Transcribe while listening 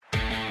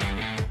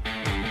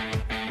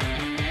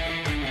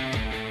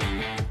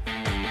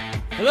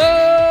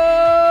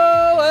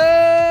Hello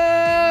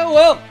and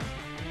welcome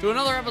to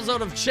another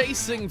episode of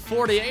Chasing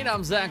 48.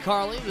 I'm Zach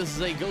Harley. This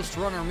is a Ghost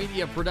Runner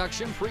Media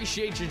production.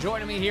 Appreciate you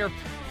joining me here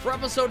for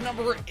episode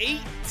number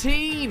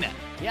 18.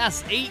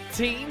 Yes,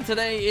 18.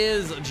 Today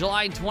is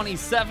July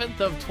 27th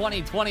of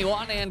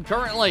 2021, and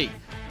currently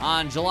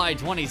on July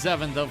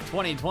 27th of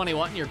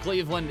 2021, your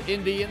Cleveland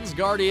Indians,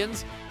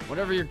 Guardians,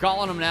 whatever you're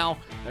calling them now,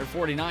 they're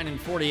 49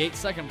 and 48,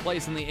 second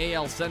place in the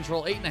AL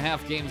Central,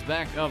 8.5 games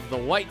back of the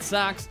White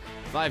Sox,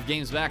 5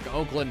 games back of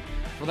Oakland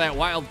for that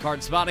wild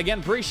card spot. Again,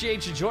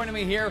 appreciate you joining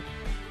me here.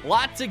 A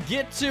lot to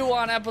get to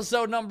on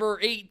episode number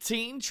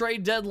 18.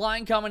 Trade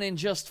deadline coming in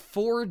just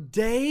 4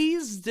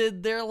 days.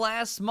 Did their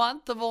last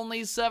month of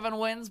only 7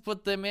 wins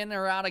put them in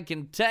or out of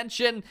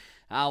contention?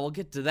 We'll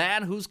get to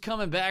that. Who's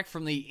coming back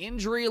from the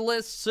injury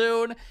list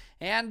soon?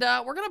 And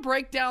we're going to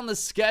break down the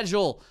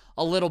schedule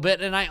a little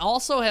bit. And I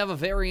also have a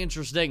very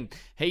interesting,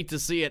 hate to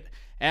see it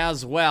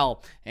as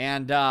well,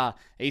 and a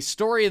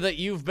story that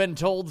you've been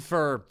told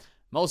for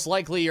most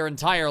likely your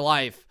entire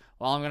life.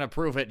 Well, I'm going to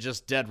prove it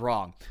just dead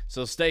wrong.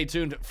 So stay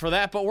tuned for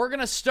that. But we're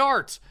going to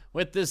start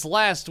with this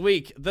last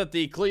week that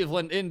the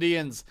Cleveland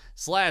Indians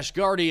 /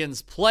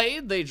 Guardians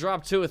played. They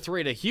dropped 2 of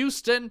 3 to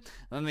Houston.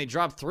 Then they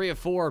dropped 3 of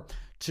 4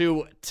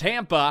 to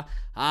Tampa.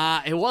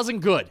 It wasn't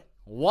good.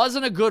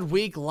 Wasn't a good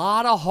week. A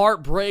lot of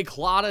heartbreak,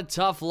 a lot of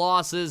tough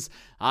losses.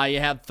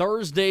 You had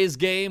Thursday's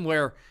game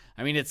where,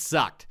 it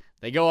sucked.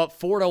 They go up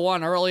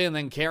 4-1 early, and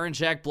then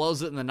Karinchak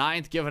blows it in the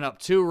 9th, giving up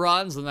 2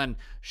 runs, and then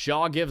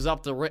Shaw gives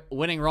up the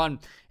winning run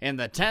in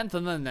the 10th,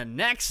 and then the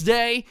next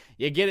day,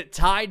 you get it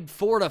tied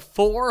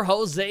 4-4.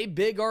 Jose,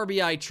 big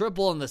RBI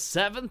triple in the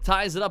 7th,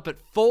 ties it up at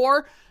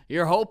 4.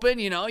 You're hoping,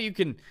 you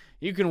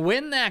can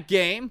win that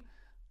game.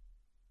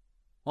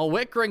 Well,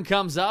 Wickren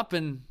comes up,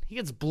 and he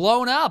gets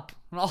blown up.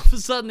 And all of a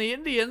sudden, the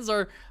Indians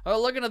are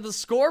looking at the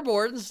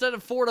scoreboard. Instead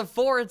of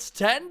 4-4, it's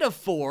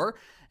 10-4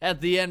 at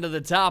the end of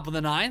the top of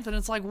the 9th. And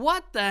it's like,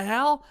 what the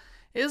hell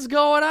is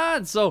going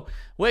on? So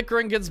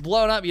Wickren gets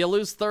blown up. You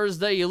lose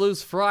Thursday. You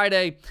lose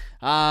Friday.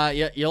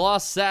 You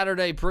lost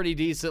Saturday pretty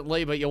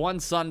decently, but you won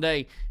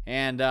Sunday.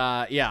 And,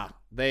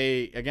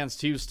 they,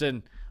 against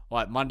Houston,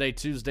 Monday,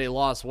 Tuesday,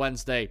 lost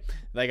Wednesday.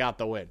 They got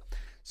the win.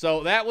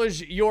 So that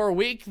was your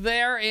week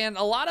there. And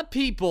a lot of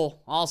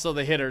people, also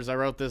the hitters, I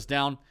wrote this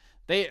down,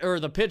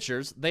 the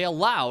pitchers, they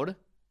allowed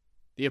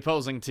the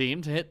opposing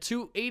team to hit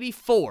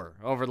 284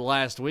 over the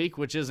last week,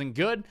 which isn't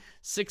good.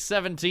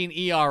 6.17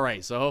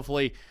 ERA, so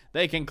hopefully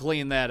they can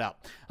clean that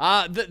up.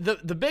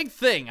 The big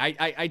thing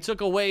I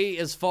took away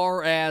as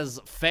far as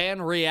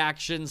fan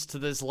reactions to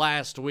this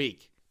last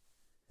week,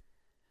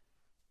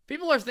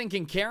 people are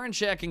thinking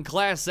Karinchak and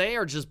Class A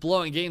are just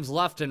blowing games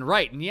left and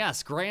right. And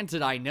yes,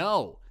 granted, I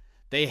know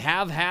they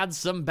have had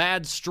some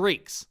bad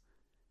streaks.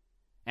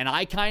 And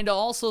I kind of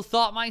also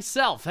thought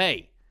myself,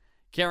 hey,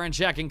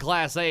 Karinchak and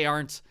Class A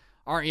aren't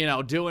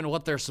doing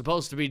what they're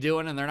supposed to be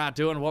doing, and they're not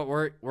doing what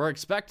we're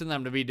expecting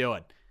them to be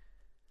doing.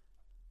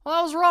 Well,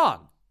 I was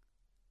wrong.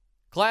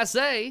 Class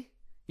A,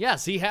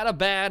 yes, he had a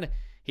bad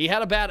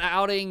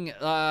outing,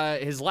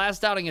 his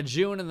last outing in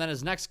June, and then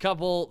his next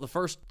couple, the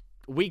first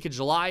week of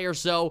July or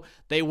so,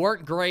 they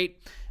weren't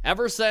great.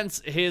 Ever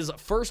since his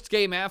first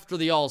game after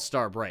the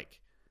All-Star break,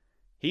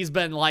 he's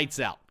been lights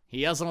out.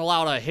 He hasn't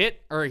allowed a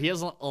hit, or he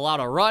hasn't allowed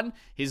a run.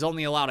 He's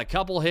only allowed a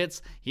couple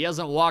hits. He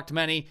hasn't walked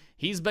many.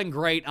 He's been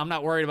great. I'm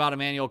not worried about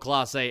Emmanuel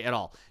Clase at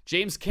all.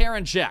 James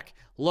Karinchak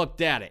looked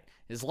at it.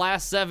 His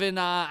last 7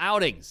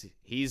 outings,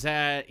 he's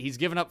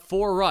given up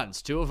 4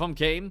 runs. 2 of them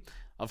came,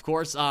 of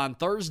course, on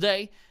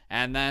Thursday,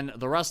 and then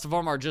the rest of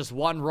them are just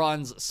 1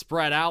 runs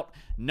spread out.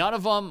 None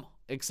of them,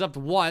 except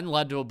 1,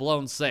 led to a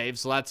blown save,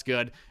 so that's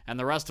good. And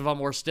the rest of them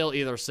were still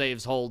either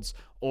saves, holds,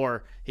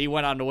 or he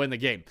went on to win the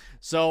game.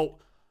 So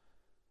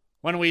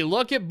when we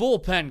look at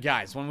bullpen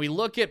guys, when we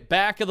look at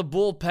back of the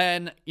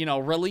bullpen,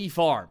 relief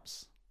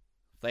arms,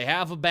 if they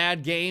have a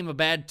bad game, a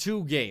bad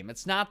 2 game,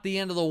 it's not the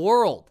end of the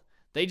world.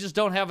 They just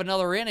don't have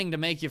another inning to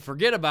make you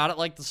forget about it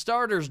like the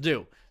starters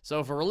do.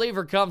 So if a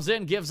reliever comes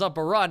in, gives up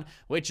a run,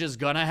 which is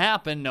going to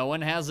happen, no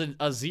one has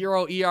a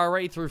 0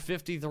 ERA through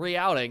 53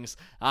 outings.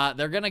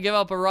 They're going to give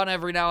up a run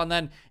every now and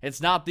then. It's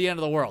not the end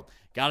of the world.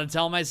 Got to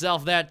tell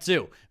myself that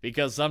too,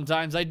 because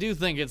sometimes I do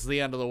think it's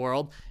the end of the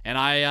world, and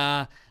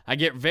I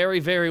get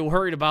very, very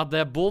worried about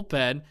that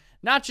bullpen.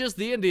 Not just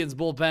the Indians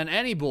bullpen,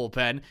 any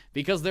bullpen,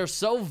 because they're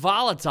so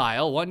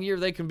volatile. One year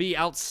they can be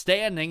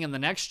outstanding, and the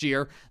next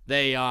year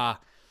they're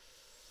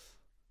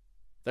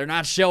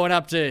not showing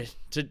up to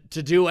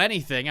do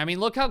anything.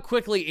 Look how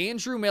quickly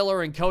Andrew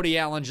Miller and Cody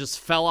Allen just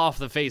fell off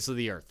the face of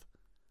the earth.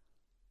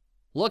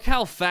 Look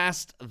how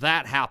fast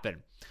that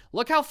happened.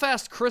 Look how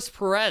fast Chris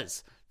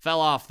Perez fell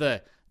off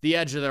the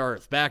edge of the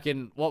earth back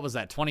in,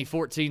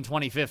 2014,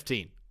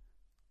 2015.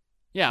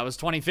 Yeah, it was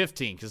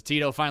 2015 because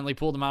Tito finally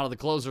pulled him out of the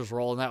closer's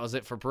role, and that was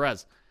it for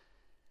Perez.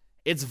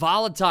 It's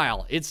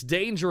volatile. It's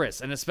dangerous,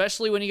 and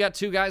especially when you got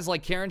 2 guys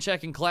like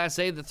Karinchak and Class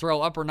A that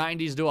throw upper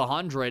 90s to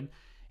 100,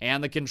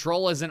 and the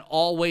control isn't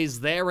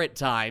always there at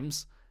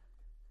times.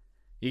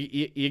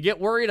 You get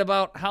worried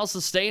about how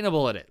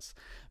sustainable it is.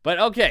 But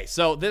okay,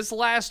 so this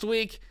last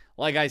week,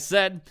 like I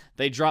said,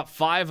 they dropped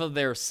 5 of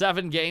their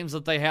 7 games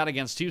that they had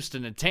against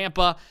Houston and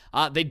Tampa.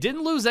 They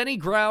didn't lose any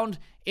ground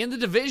in the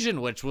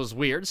division, which was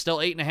weird. Still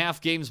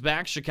 8.5 games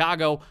back.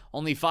 Chicago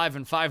only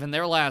 5-5 in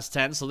their last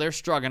 10, so they're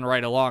struggling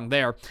right along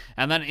there.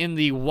 And then in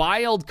the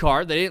wild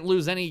card, they didn't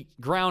lose any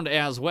ground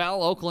as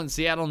well. Oakland,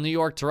 Seattle, New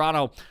York,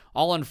 Toronto,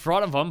 all in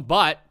front of them,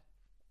 but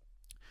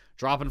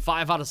dropping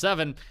 5 out of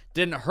 7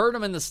 didn't hurt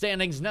them in the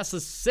standings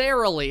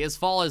necessarily as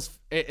far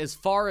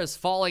as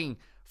falling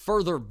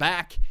further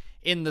back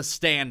in the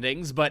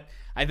standings. But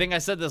I think I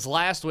said this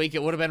last week,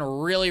 it would have been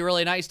really,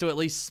 really nice to at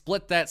least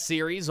split that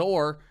series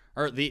or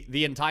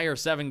the entire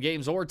 7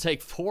 games, or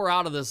take 4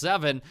 out of the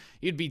 7.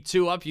 You'd be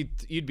 2 up.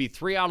 You'd be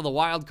 3 out of the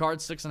wild card,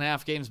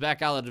 6.5 games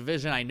back out of the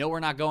division. I know we're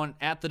not going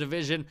at the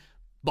division,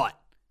 but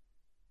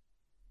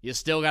you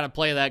still got to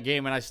play that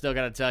game, and I still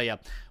got to tell you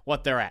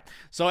what they're at.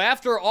 So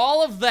after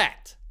all of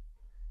that,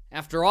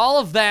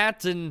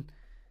 and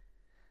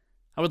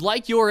I would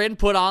like your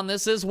input on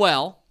this as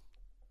well.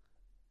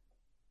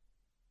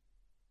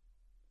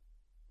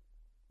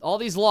 All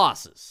these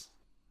losses,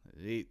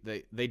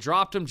 they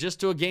dropped them just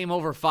to a game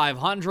over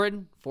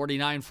 500,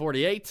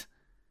 49-48.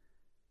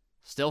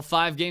 Still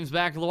 5 games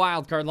back of the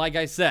wild card, like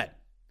I said.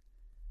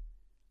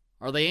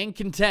 Are they in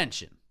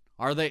contention?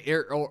 Are they,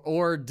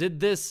 or did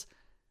this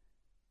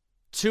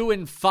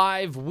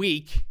 2-5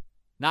 week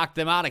knock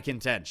them out of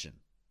contention?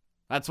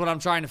 That's what I'm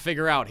trying to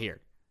figure out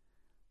here.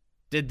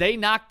 Did they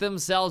knock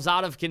themselves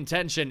out of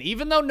contention,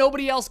 even though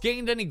nobody else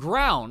gained any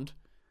ground?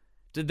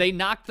 Did they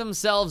knock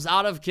themselves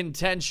out of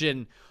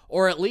contention,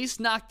 or at least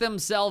knock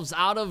themselves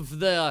out of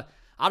the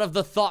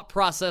thought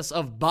process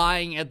of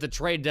buying at the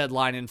trade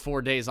deadline in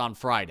 4 days on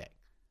Friday?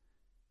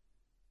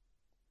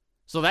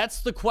 So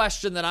that's the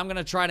question that I'm going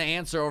to try to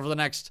answer over the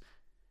next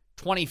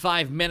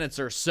 25 minutes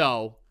or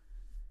so.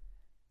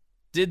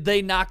 Did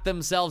they knock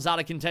themselves out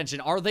of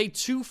contention? Are they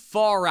too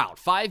far out?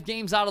 5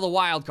 games out of the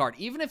wild card.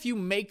 Even if you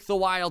make the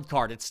wild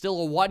card, it's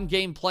still a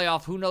 1-game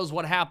playoff. Who knows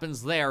what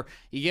happens there?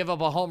 You give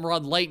up a home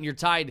run late and you're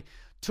tied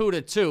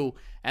 2-2,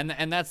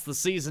 and that's the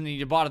season, and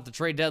you bought at the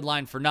trade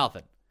deadline for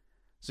nothing.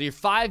 So you're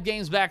 5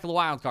 games back of the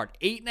wild card,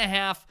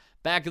 8.5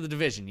 back of the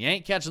division. You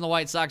ain't catching the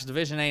White Sox.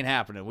 Division ain't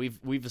happening.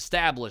 We've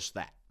established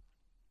that.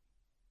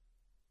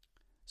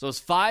 So it's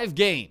 5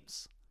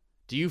 games.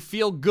 Do you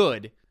feel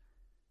good?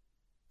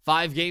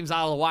 5 games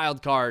out of the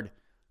wild card,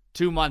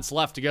 2 months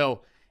left to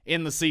go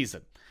in the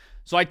season.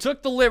 So I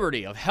took the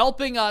liberty of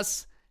helping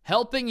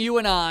you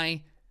and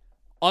I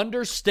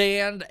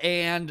understand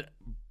and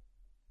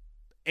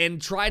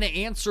try to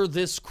answer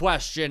this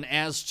question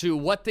as to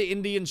what the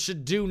Indians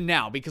should do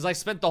now, because I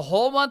spent the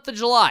whole month of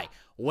July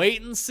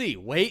wait and see.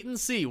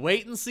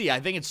 I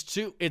think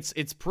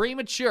it's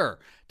premature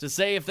to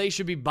say if they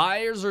should be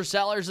buyers or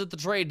sellers at the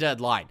trade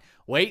deadline.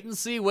 Wait and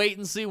see.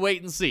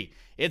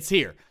 It's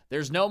here.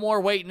 There's no more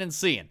waiting and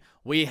seeing.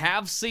 We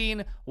have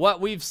seen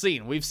what we've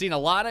seen. We've seen a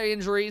lot of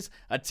injuries,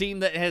 a team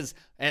that has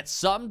at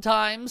some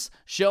times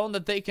shown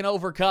that they can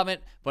overcome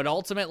it, but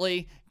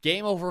ultimately,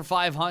 game over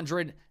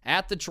 500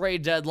 at the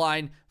trade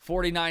deadline,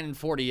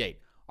 49-48.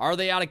 Are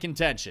they out of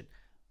contention?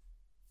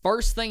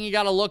 First thing you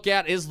got to look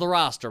at is the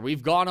roster.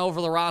 We've gone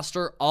over the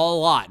roster a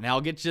lot. Now,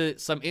 I'll get you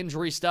some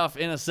injury stuff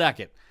in a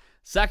second.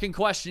 Second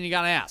question you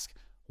got to ask,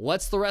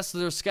 what's the rest of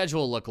their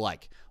schedule look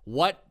like?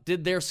 What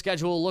did their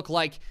schedule look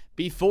like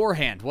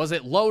beforehand? Was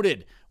it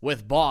loaded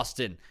with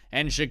Boston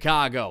and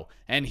Chicago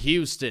and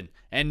Houston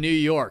and New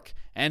York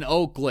and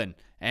Oakland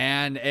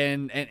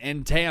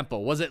and Tampa?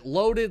 Was it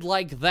loaded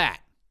like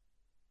that?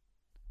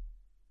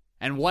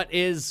 And what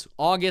is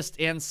August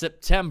and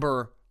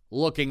September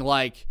looking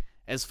like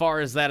as far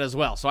as that as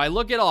well? So I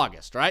look at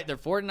August, right? They're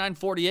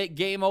 49-48,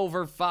 game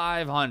over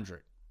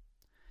 500.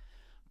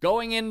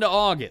 Going into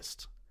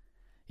August,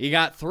 you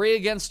got 3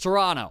 against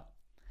Toronto.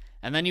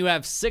 And then you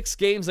have 6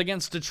 games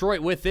against Detroit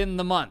within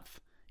the month.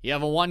 You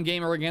have a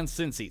 1-gamer against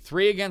Cincy,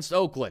 3 against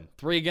Oakland,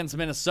 3 against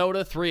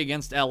Minnesota, 3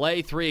 against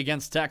LA, 3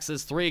 against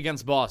Texas, 3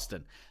 against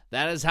Boston.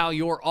 That is how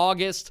your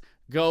August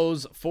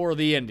goes for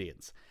the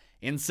Indians.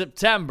 In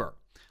September,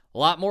 a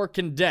lot more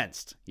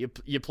condensed. You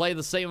play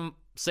the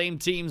same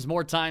teams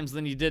more times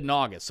than you did in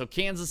August. So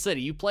Kansas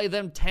City, you play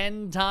them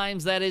 10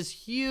 times. That is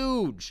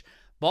huge.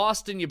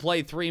 Boston, you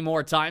play 3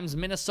 more times.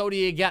 Minnesota,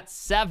 you got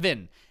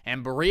 7.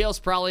 And Barrios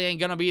probably ain't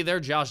going to be there.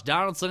 Josh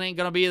Donaldson ain't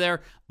going to be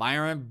there.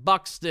 Byron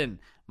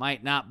Buxton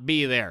might not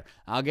be there.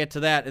 I'll get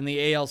to that in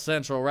the AL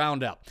Central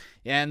roundup.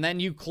 And then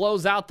you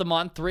close out the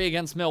month, 3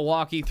 against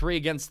Milwaukee, 3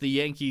 against the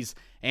Yankees,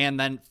 and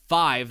then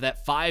 5,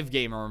 that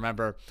 5-gamer,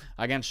 remember,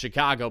 against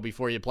Chicago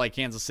before you play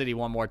Kansas City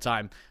one more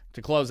time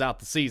to close out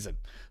the season.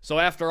 So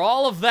after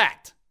all of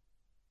that,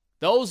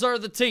 those are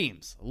the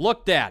teams.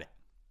 Looked at it.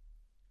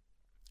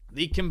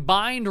 The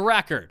combined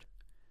record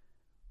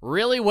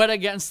really went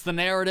against the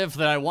narrative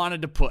that I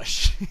wanted to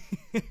push.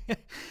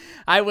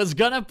 I was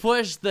going to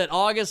push that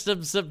August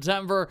and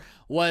September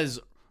was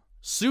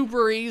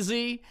super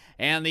easy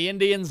and the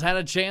Indians had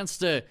a chance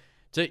to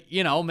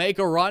to make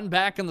a run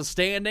back in the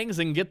standings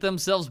and get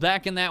themselves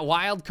back in that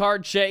wild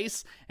card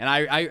chase. And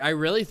I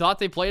really thought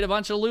they played a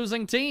bunch of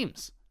losing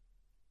teams.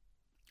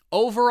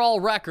 Overall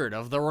record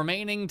of the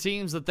remaining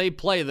teams that they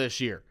play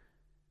this year: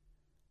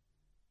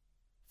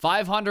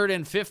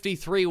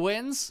 553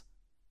 wins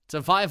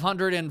to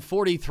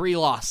 543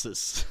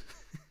 losses.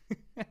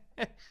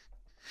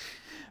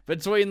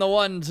 Between the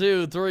 1,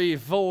 2, 3,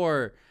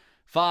 4,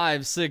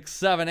 5, 6,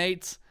 7,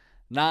 8,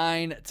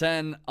 9,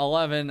 10,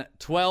 11,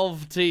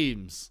 12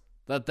 teams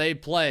that they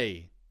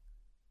play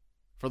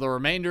for the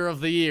remainder of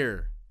the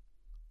year,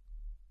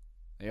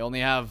 they only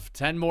have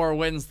 10 more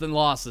wins than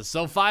losses.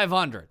 So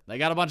 500. They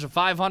got a bunch of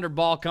 500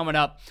 ball coming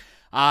up.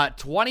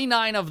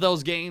 29 of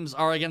those games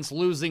are against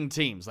losing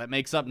teams. That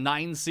makes up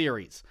 9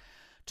 series.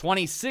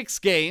 26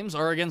 games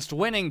are against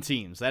winning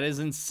teams. That is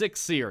in 6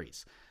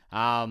 series.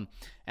 And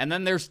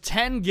then there's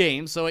 10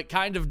 games, so it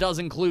kind of does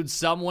include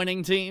some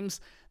winning teams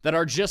that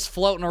are just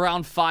floating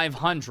around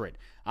 500.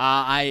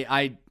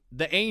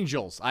 The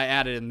Angels, I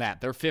added in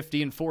that. They're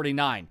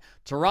 50-49.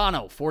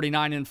 Toronto,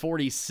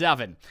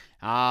 49-47.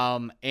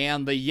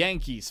 And the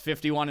Yankees,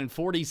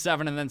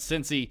 51-47. And then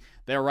Cincy,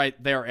 they're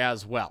right there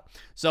as well.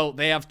 So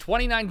they have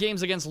 29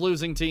 games against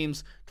losing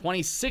teams,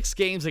 26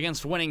 games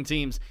against winning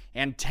teams,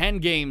 and 10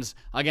 games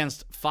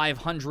against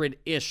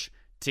 500-ish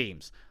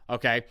teams.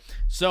 Okay,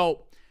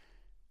 so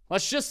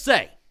let's just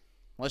say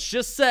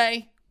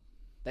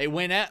they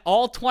win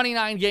all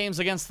 29 games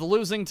against the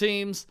losing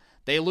teams.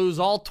 They lose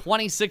all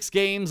 26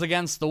 games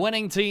against the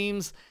winning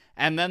teams,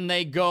 and then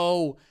they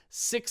go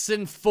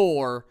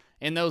 6-4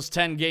 in those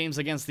 10 games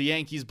against the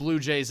Yankees, Blue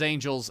Jays,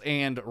 Angels,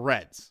 and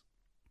Reds.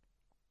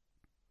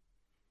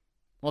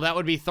 Well, that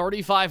would be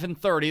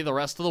 35-30 the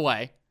rest of the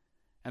way,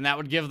 and that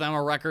would give them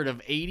a record of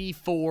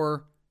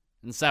 84-78.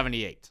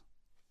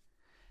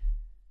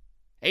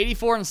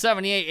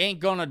 84-78 ain't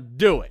gonna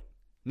do it.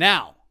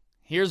 Now,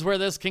 here's where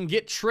this can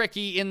get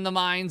tricky in the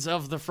minds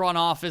of the front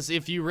office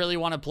if you really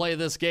want to play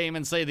this game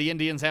and say the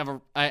Indians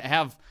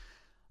have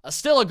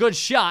still a good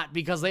shot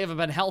because they haven't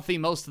been healthy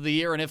most of the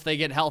year, and if they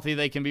get healthy,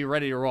 they can be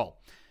ready to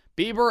roll.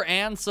 Bieber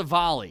and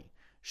Savali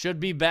should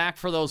be back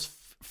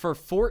for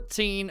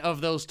 14 of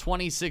those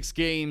 26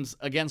 games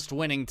against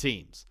winning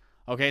teams.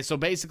 Okay, so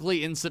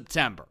basically in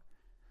September.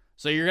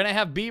 So you're going to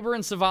have Bieber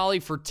and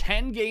Savali for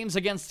 10 games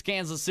against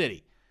Kansas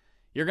City.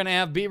 You're going to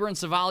have Bieber and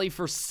Savali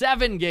for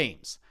 7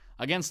 games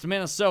against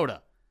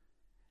Minnesota.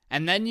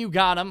 And then you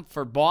got them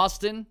for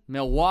Boston,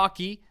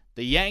 Milwaukee,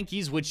 the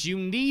Yankees, which you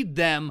need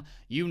them.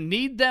 You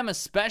need them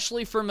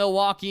especially for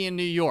Milwaukee and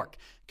New York,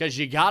 because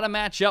you got to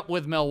match up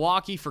with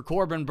Milwaukee for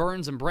Corbin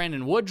Burnes and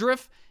Brandon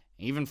Woodruff,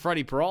 even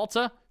Freddie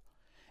Peralta.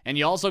 And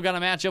you also got to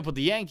match up with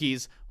the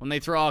Yankees when they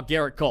throw out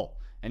Garrett Cole.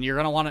 And you're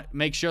going to want to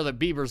make sure that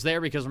Bieber's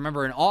there, because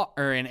remember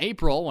in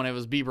April when it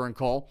was Bieber and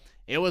Cole,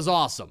 it was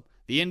awesome.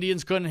 The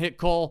Indians couldn't hit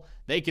Cole.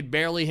 They could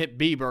barely hit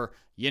Bieber.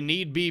 You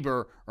need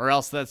Bieber, or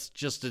else that's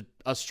just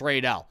a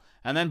straight L.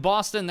 And then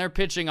Boston, their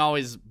pitching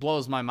always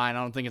blows my mind.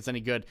 I don't think it's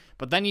any good.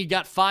 But then you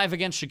got 5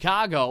 against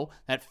Chicago,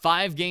 that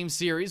 5-game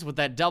series with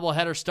that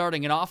doubleheader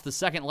starting it off the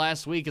second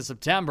last week of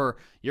September.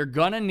 You're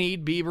going to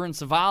need Bieber and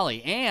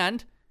Savali.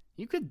 And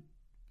you could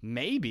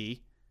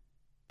maybe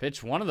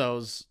pitch one of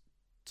those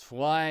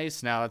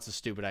twice. No, that's a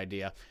stupid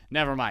idea.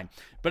 Never mind.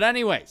 But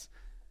anyways,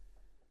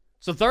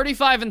 so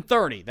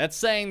 35-30, that's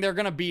saying they're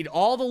going to beat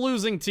all the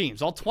losing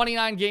teams. All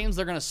 29 games,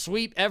 they're going to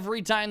sweep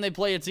every time they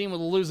play a team with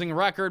a losing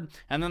record,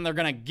 and then they're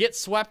going to get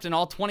swept in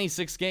all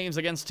 26 games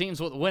against teams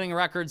with winning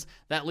records.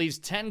 That leaves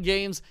 10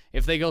 games.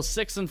 If they go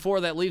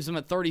 6-4, that leaves them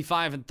at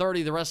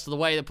 35-30 the rest of the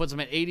way. That puts them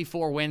at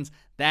 84 wins.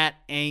 That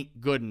ain't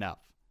good enough.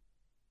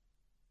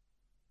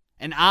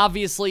 And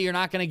obviously, you're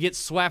not going to get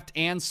swept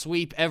and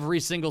sweep every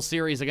single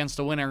series against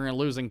a winning or a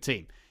losing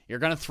team. You're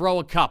going to throw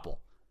a couple.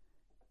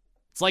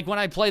 It's like when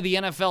I play the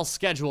NFL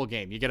schedule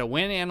game. You get a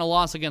win and a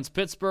loss against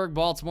Pittsburgh,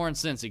 Baltimore, and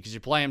Cincy because you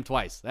play them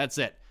twice. That's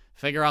it.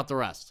 Figure out the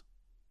rest.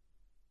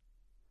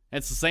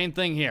 It's the same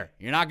thing here.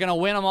 You're not going to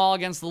win them all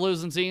against the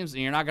losing teams,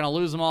 and you're not going to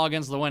lose them all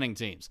against the winning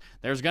teams.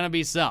 There's going to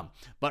be some.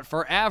 But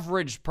for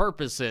average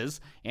purposes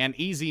and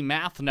easy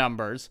math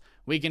numbers,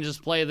 we can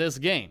just play this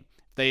game.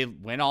 If they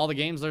win all the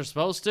games they're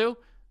supposed to,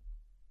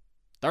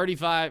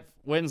 35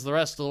 wins the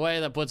rest of the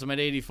way. That puts them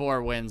at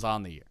 84 wins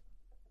on the year.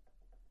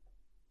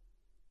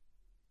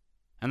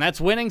 And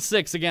that's winning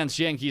 6 against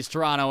Yankees,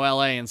 Toronto,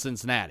 LA, and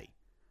Cincinnati.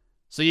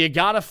 So you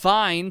got to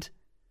find,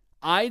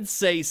 I'd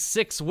say,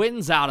 6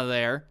 wins out of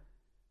there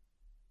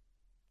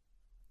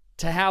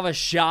to have a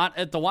shot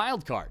at the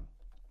wild card.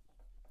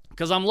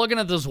 Because I'm looking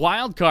at this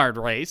wild card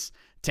race.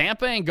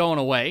 Tampa ain't going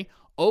away.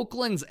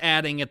 Oakland's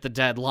adding at the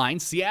deadline.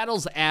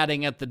 Seattle's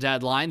adding at the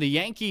deadline. The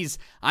Yankees,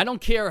 I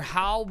don't care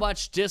how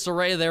much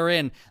disarray they're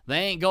in, they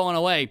ain't going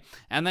away.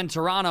 And then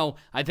Toronto,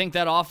 I think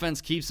that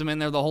offense keeps them in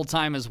there the whole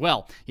time as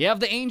well. You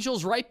have the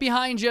Angels right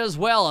behind you as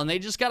well, and they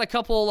just got a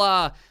couple,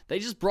 they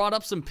just brought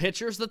up some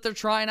pitchers that they're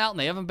trying out, and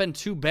they haven't been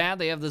too bad.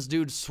 They have this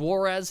dude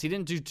Suarez. He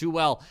didn't do too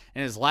well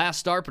in his last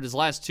start, but his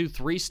last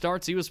 2-3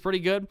 starts, he was pretty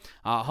good.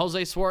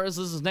 Jose Suarez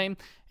is his name.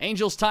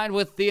 Angels tied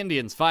with the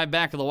Indians, 5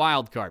 back of the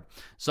wild card.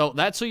 So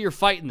that's who you're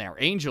fighting there.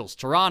 Angels,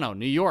 Toronto,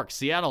 New York,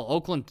 Seattle,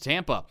 Oakland,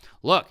 Tampa.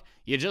 Look,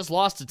 you just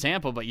lost to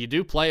Tampa, but you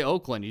do play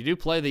Oakland. You do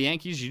play the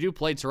Yankees. You do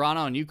play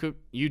Toronto, and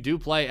you do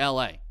play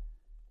LA.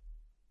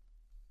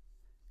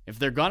 If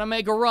they're going to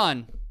make a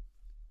run,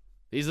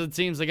 these are the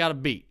teams they got to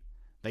beat.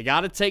 They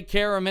got to take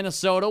care of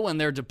Minnesota when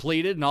they're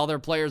depleted and all their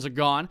players are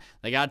gone.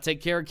 They got to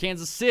take care of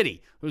Kansas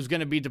City, who's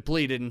going to be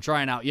depleted and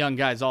trying out young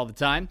guys all the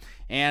time.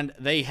 And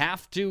they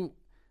have to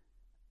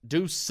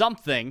do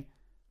something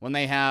when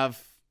they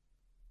have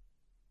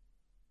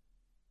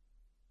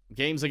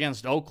games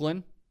against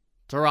Oakland,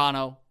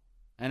 Toronto,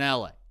 and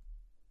LA.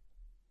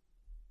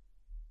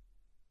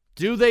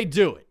 Do they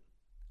do it?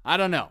 I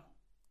don't know.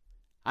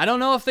 I don't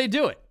know if they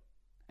do it.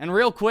 And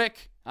real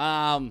quick,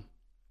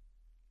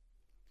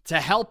 to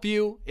help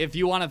you, if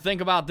you want to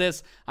think about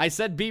this, I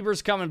said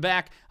Bieber's coming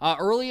back.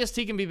 Earliest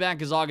he can be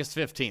back is August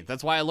 15th.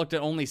 That's why I looked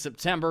at only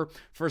September.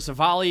 For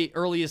Savali,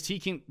 earliest he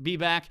can be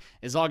back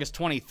is August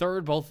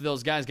 23rd. Both of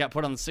those guys got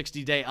put on the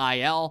 60-day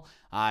IL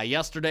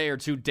yesterday or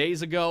 2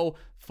 days ago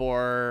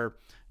for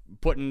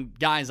putting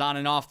guys on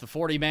and off the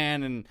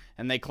 40-man,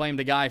 and they claimed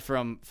a guy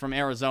from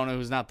Arizona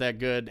who's not that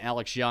good,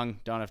 Alex Young.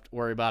 Don't have to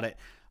worry about it.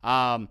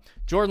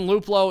 Jordan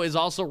Luplow is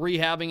also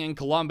rehabbing in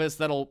Columbus.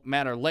 That'll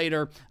matter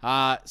later.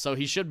 So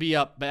he should be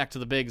up back to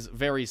the bigs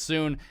very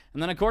soon.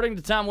 And then according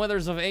to Tom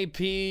Withers of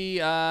AP,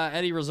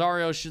 Eddie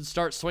Rosario should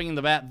start swinging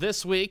the bat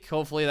this week.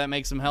 Hopefully that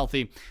makes him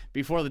healthy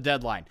before the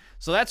deadline.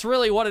 So that's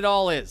really what it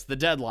all is, the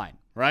deadline,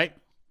 right?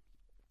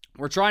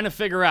 We're trying to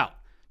figure out,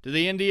 do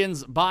the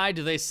Indians buy?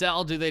 Do they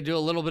sell? Do they do a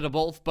little bit of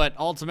both? But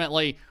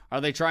ultimately, are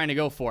they trying to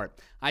go for it?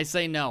 I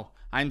say no.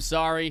 I'm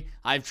sorry.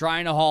 I've been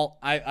trying to hold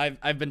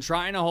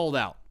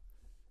out.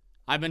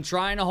 I've been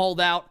trying to hold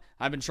out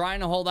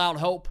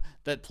hope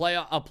that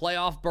a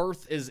playoff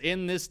berth is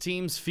in this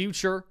team's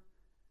future,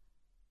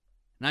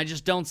 and I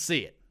just don't see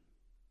it.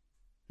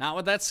 Not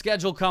with that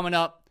schedule coming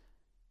up,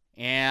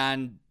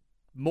 and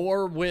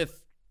more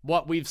with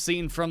what we've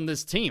seen from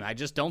this team. I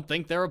just don't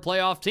think they're a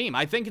playoff team.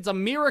 I think it's a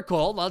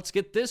miracle. Let's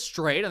get this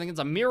straight. I think it's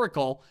a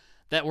miracle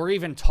that we're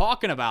even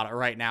talking about it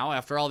right now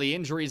after all the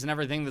injuries and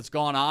everything that's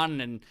gone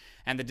on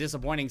and the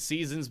disappointing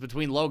seasons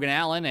between Logan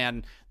Allen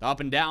and the up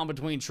and down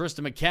between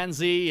Tristan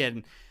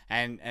McKenzie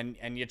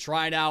and you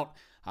tried out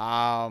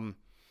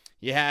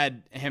you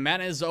had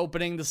Jimenez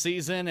opening the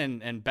season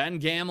and Ben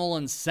Gamel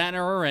in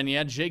center, and you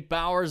had Jake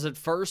Bauers at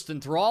first,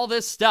 and through all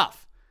this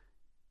stuff,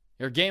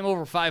 you're game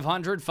over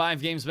 500,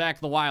 5 games back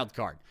in the wild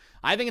card.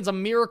 I think it's a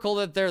miracle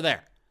that they're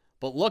there.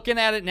 But looking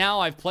at it now,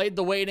 I've played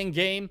the waiting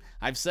game.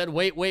 I've said,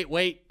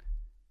 wait.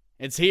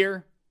 It's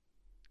here.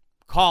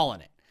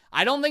 Calling it.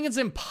 I don't think it's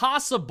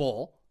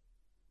impossible,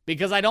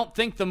 because I don't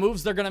think the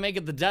moves they're going to make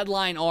at the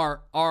deadline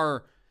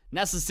are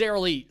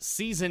necessarily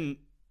season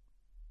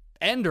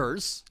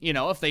enders,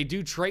 if they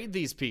do trade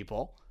these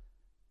people.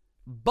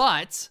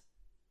 But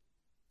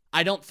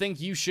I don't think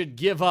you should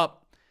give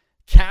up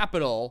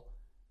capital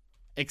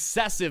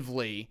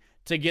excessively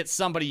to get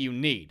somebody you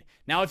need.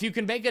 Now, if you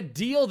can make a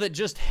deal that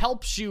just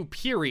helps you,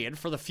 period,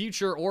 for the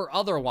future or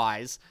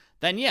otherwise,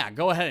 then yeah,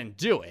 go ahead and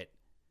do it.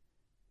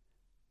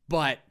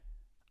 But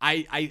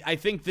I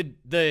think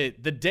the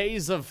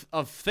days of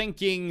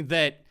thinking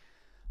that,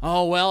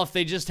 oh, well, if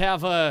they just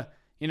have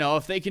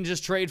if they can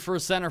just trade for a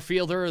center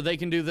fielder, or they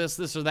can do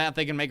this or that,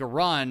 they can make a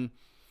run.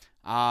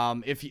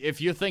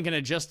 If you're thinking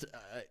of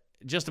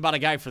just about a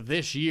guy for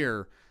this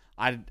year,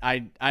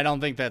 I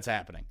don't think that's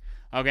happening.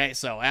 Okay,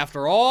 so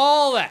after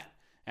all that,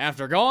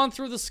 after going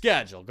through the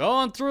schedule,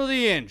 going through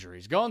the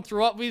injuries, going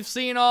through what we've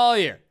seen all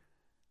year,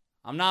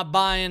 I'm not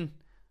buying.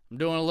 I'm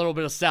doing a little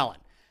bit of selling.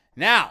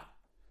 Now,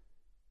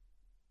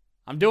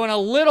 I'm doing a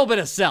little bit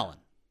of selling.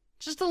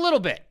 Just a little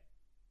bit.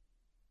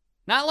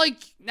 Not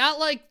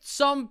like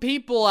some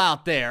people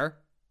out there.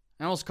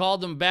 I almost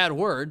called them a bad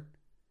word.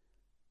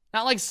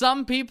 Not like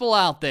some people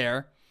out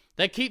there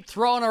that keep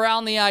throwing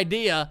around the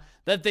idea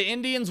that the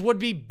Indians would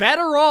be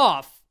better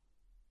off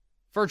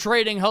for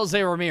trading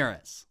Jose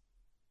Ramirez.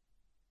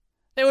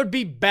 They would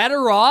be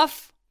better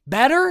off?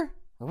 Better?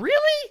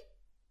 Really?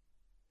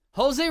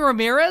 Jose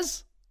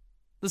Ramirez?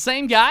 The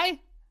same guy?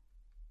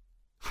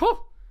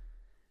 Whew.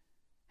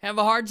 Have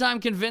a hard time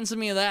convincing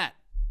me of that.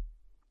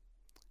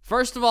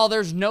 First of all,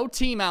 there's no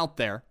team out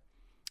there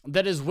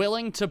that is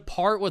willing to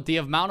part with the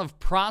amount of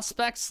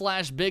prospects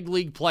 / big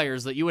league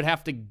players that you would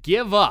have to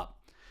give up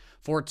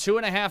for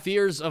 2.5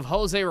 years of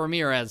Jose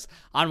Ramirez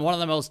on one of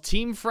the most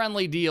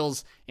team-friendly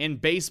deals in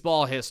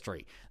baseball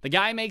history. The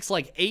guy makes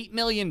like $8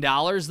 million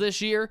this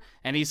year,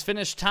 and he's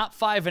finished top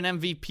 5 in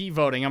MVP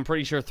voting, I'm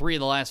pretty sure 3 of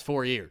the last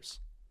 4 years.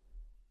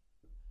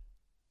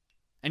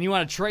 And you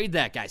want to trade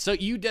that guy. So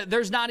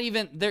there's not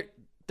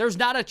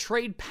a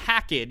trade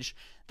package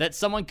that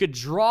someone could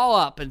draw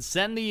up and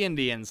send the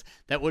Indians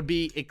that would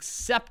be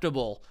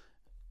acceptable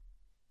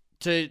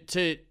to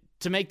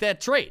make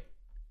that trade.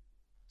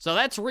 So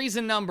that's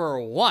reason number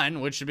 1,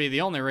 which should be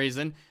the only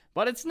reason,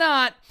 but it's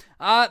not.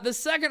 The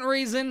second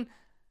reason,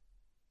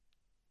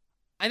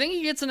 I think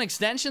he gets an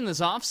extension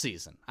this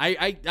offseason.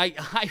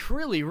 I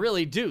really,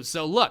 really do.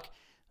 So look,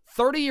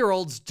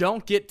 30-year-olds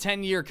don't get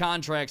 10-year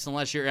contracts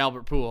unless you're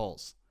Albert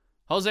Pujols.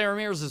 Jose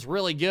Ramirez is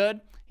really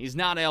good. He's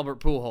not Albert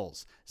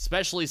Pujols,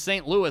 especially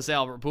St. Louis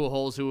Albert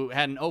Pujols, who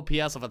had an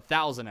OPS of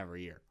 1,000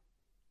 every year.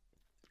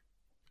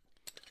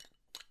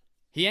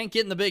 He ain't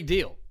getting the big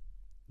deal.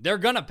 They're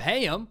going to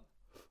pay him,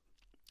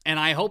 and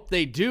I hope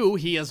they do.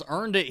 He has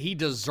earned it. He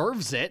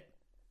deserves it.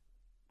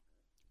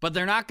 But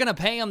they're not going to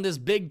pay him this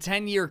big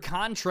 10-year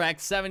contract,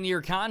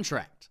 7-year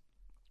contract.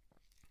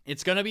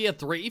 It's going to be a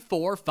 3,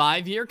 4,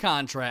 5-year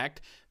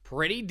contract.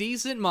 Pretty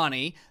decent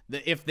money.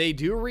 If they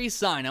do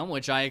re-sign him,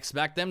 which I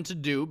expect them to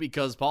do,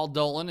 because Paul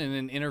Dolan, in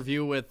an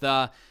interview with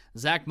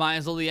Zach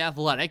Meisel, The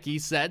Athletic, he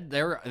said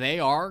they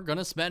are going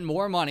to spend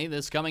more money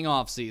this coming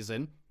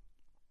offseason.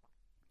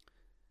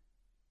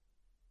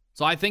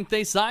 So I think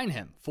they sign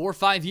him. 4 or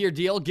 5-year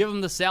deal. Give him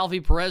the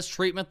Salvi Perez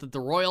treatment that the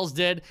Royals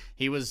did.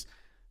 He was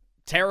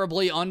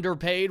terribly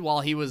underpaid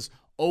while he was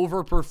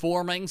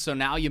overperforming, so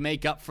now you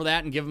make up for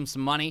that and give him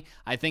some money.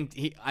 I think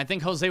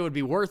Jose would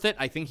be worth it.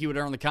 I think he would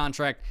earn the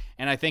contract,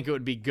 and I think it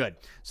would be good.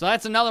 So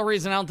that's another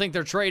reason I don't think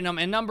they're trading him.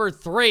 And number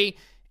 3,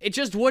 it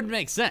just wouldn't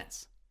make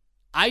sense.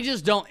 I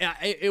just don't.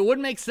 It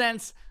wouldn't make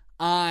sense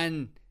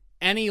on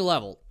any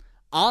level,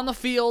 on the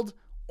field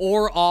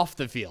or off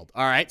the field.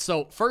 All right,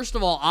 so first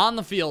of all, on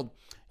the field,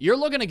 you're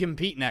looking to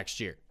compete next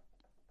year.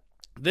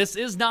 This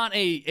is not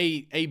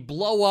a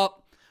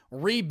blow-up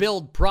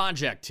rebuild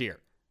project here.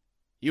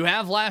 You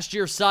have last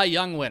year's Cy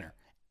Young winner.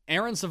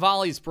 Aaron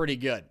Savali's pretty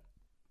good.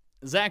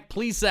 Zach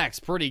Plesac's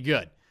pretty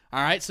good.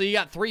 All right, so you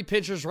got 3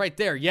 pitchers right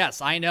there.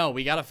 Yes, I know.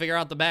 We got to figure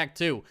out the back,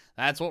 too.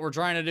 That's what we're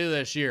trying to do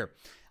this year.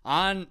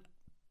 In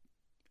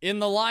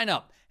the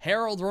lineup,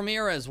 Harold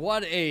Ramirez,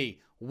 what a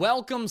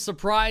welcome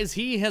surprise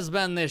he has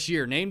been this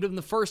year. Named him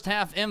the first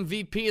half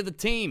MVP of the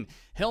team.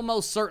 He'll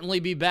most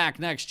certainly be back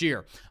next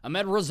year.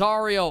 Ahmed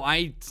Rosario,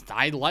 I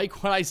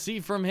like what I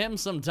see from him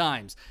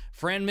sometimes.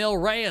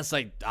 Franmil Reyes,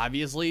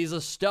 obviously he's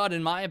a stud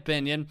in my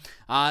opinion.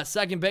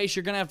 Second base,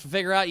 you're going to have to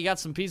figure out. You got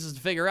some pieces to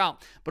figure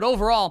out. But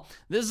overall,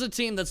 this is a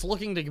team that's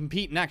looking to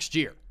compete next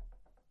year.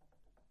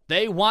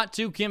 They want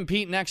to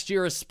compete next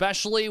year,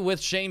 especially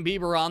with Shane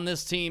Bieber on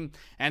this team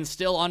and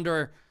still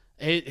under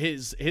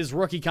his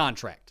rookie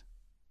contract.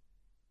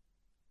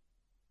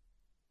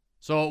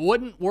 So it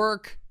wouldn't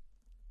work.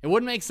 It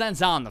wouldn't make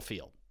sense on the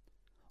field.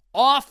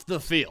 Off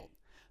the field,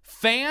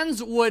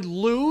 fans would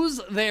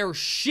lose their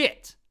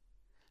shit.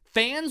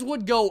 Fans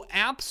would go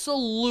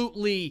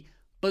absolutely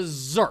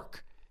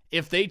berserk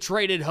if they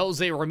traded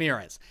Jose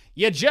Ramirez.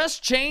 You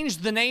just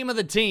changed the name of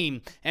the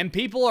team, and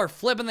people are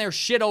flipping their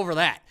shit over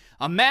that.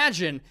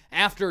 Imagine,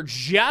 after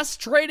just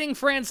trading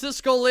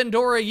Francisco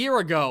Lindor a year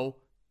ago,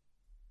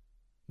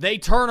 they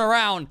turn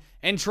around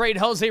and trade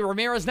Jose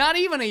Ramirez not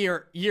even a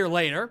year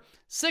later,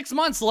 6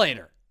 months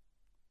later.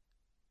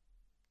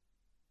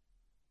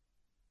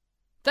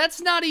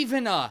 That's not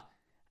even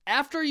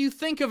after you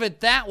think of it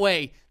that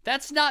way,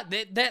 that's not,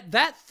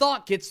 that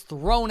thought gets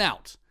thrown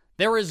out.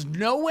 There is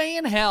no way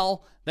in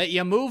hell that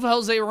you move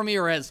Jose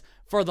Ramirez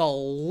for the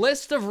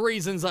list of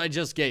reasons I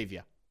just gave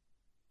you.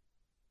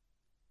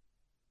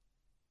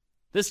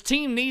 This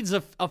team needs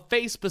a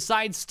face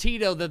besides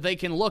Tito that they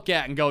can look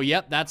at and go,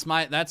 yep, that's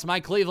my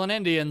Cleveland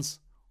Indians.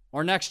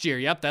 Or next year,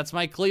 yep, that's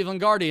my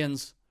Cleveland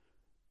Guardians.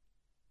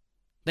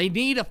 They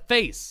need a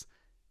face.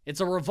 It's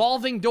a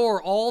revolving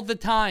door all the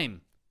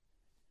time.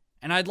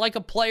 And I'd like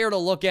a player to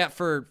look at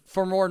for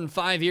more than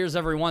 5 years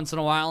every once in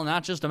a while,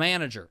 not just a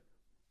manager.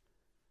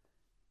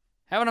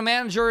 Having a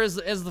manager as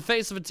the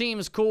face of a team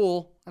is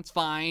cool. That's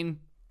fine.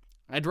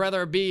 I'd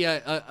rather be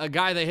a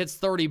guy that hits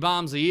 30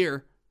 bombs a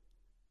year.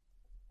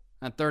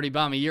 That 30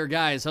 bomb a year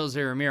guy is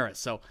Jose Ramirez.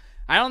 So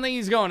I don't think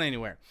he's going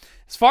anywhere.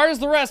 As far as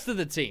the rest of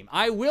the team,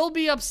 I will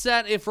be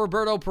upset if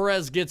Roberto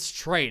Perez gets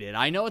traded.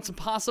 I know it's a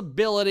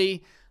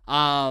possibility,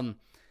 but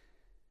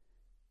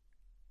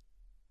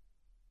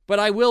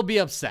I will be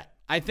upset.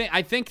 I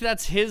think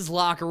that's his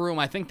locker room.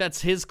 I think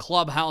that's his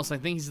clubhouse. I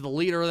think he's the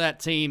leader of that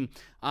team.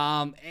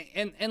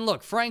 And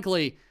look,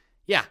 frankly,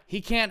 yeah,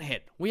 he can't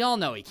hit. We all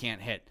know he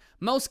can't hit.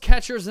 Most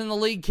catchers in the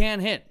league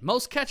can't hit.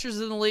 Most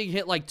catchers in the league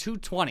hit like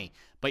 220.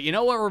 But you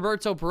know what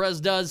Roberto Perez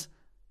does?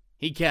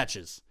 He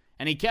catches.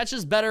 And he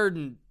catches better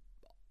than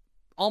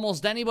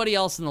almost anybody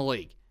else in the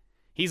league.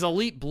 He's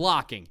elite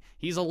blocking.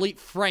 He's elite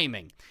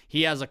framing.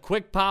 He has a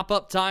quick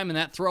pop-up time, and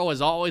that throw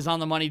is always on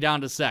the money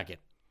down to second.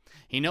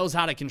 He knows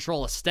how to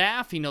control a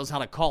staff. He knows how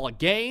to call a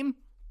game.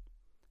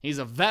 He's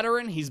a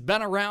veteran. He's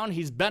been around.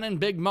 He's been in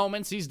big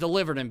moments. He's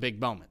delivered in big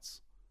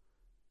moments.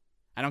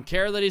 I don't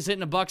care that he's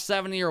hitting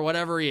 $170 or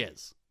whatever he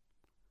is.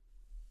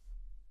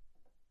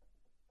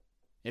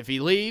 If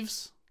he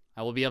leaves,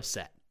 I will be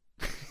upset.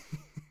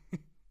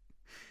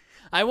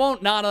 I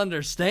won't not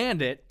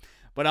understand it,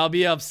 but I'll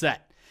be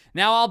upset.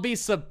 Now, I'll be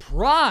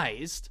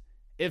surprised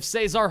if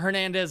Cesar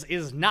Hernandez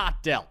is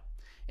not dealt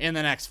in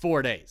the next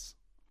 4 days.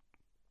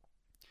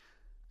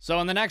 So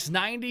in the next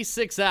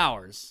 96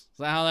 hours, is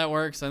that how that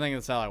works? I think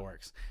that's how that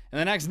works. In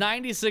the next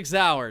 96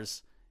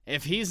 hours,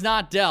 if he's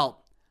not dealt,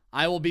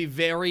 I will be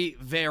very,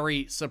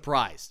 very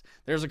surprised.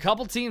 There's a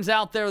couple teams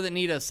out there that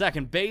need a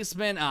second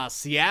baseman.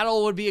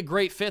 Seattle would be a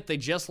great fit. They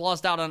just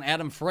lost out on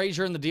Adam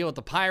Frazier in the deal with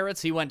the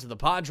Pirates. He went to the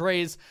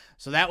Padres,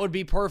 so that would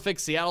be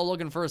perfect. Seattle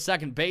looking for a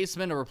second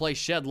baseman to replace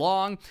Shed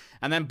Long.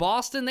 And then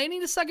Boston, they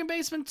need a second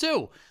baseman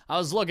too. I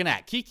was looking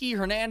at Kiki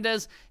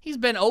Hernandez. He's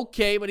been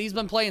okay, but he's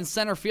been playing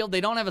center field.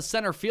 They don't have a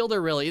center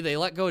fielder, really. They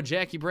let go of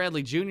Jackie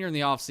Bradley Jr. in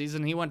the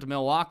offseason. He went to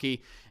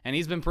Milwaukee, and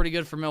he's been pretty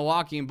good for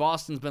Milwaukee, and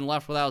Boston's been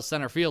left without a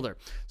center fielder.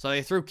 So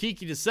they threw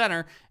Kiki to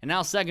center, and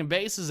now second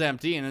base is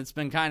empty, and it's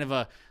been kind of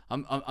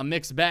a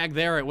mixed bag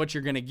there at what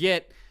you're going to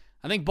get.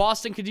 I think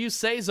Boston could use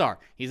Cesar.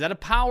 He's had a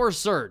power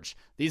surge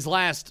these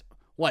last,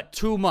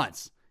 2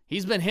 months.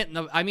 He's been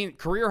hitting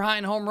career high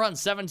in home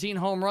runs, 17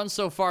 home runs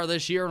so far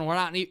this year, and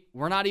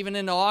we're not even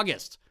into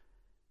August.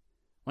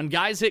 When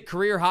guys hit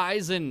career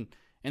highs in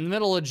the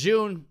middle of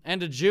June,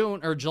 end of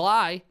June, or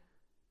July,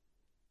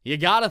 you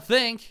got to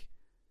think,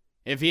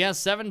 if he has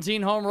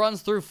 17 home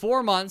runs through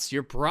 4 months,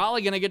 you're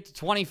probably going to get to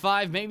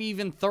 25, maybe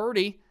even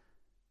 30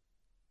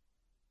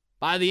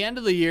 by the end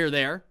of the year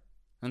there.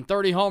 And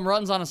 30 home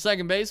runs on a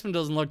second baseman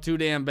doesn't look too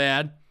damn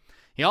bad.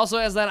 He also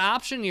has that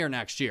option year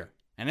next year,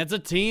 and it's a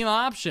team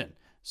option.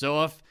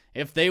 So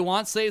if they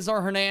want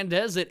Cesar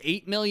Hernandez at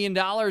 $8 million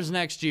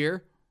next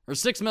year, or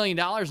 $6 million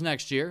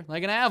next year,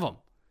 they can have him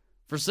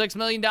for $6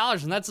 million,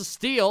 and that's a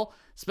steal,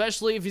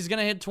 especially if he's going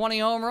to hit 20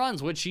 home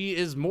runs, which he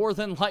is more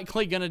than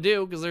likely going to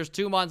do because there's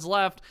 2 months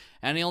left,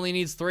 and he only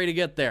needs 3 to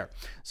get there.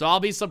 So I'll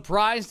be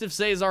surprised if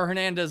Cesar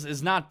Hernandez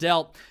is not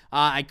dealt.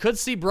 I could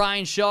see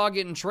Brian Shaw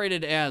getting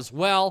traded as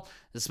well,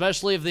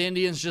 especially if the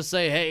Indians just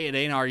say, hey, it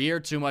ain't our year,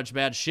 too much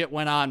bad shit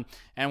went on,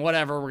 and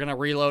whatever, we're going to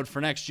reload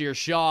for next year.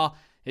 Shaw,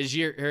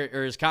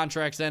 his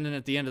contract's ending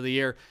at the end of the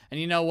year, and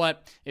you know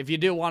what? If you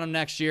do want him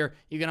next year,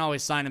 you can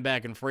always sign him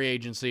back in free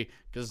agency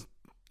because,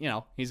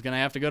 he's going to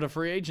have to go to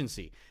free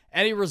agency.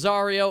 Eddie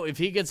Rosario, if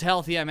he gets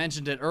healthy, I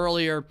mentioned it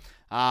earlier.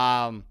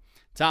 Tom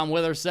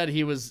Withers said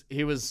he was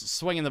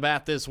swinging the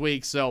bat this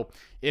week, so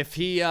if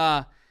he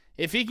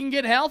can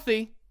get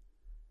healthy,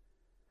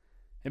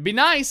 it'd be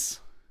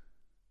nice.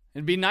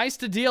 It'd be nice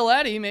to deal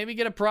Eddie, maybe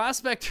get a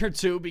prospect or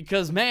two,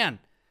 because man,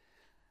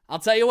 I'll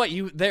tell you what,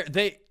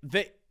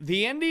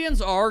 the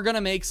Indians are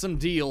gonna make some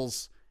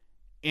deals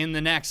in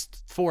the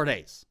next 4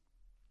 days.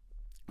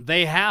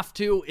 They have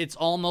to. It's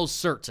almost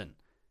certain.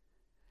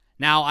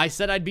 Now, I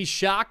said I'd be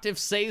shocked if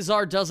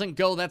Cesar doesn't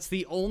go. That's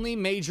the only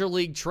major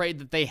league trade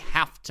that they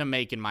have to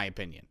make, in my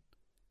opinion.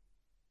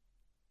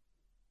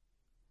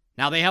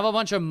 Now, they have a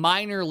bunch of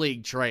minor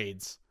league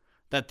trades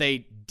that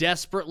they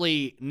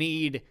desperately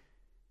need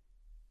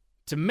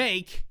to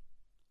make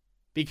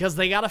because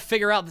they got to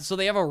figure out. So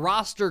they have a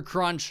roster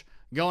crunch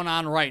going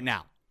on right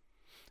now.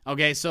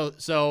 Okay,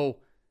 so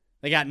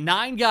they got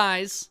 9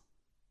 guys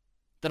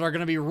that are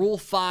going to be Rule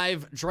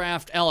 5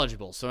 draft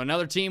eligible. So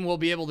another team will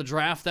be able to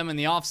draft them in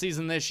the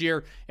offseason this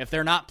year if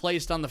they're not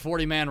placed on the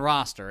 40-man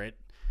roster. It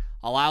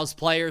allows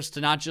players to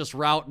not just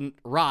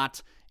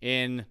rot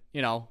in,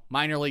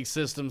 minor league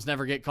systems,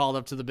 never get called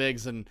up to the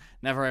bigs, and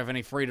never have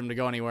any freedom to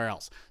go anywhere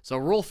else. So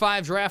Rule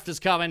 5 draft is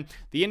coming.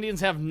 The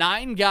Indians have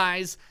 9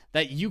 guys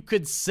that you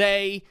could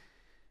say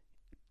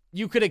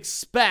you could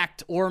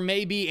expect or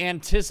maybe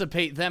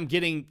anticipate them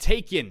getting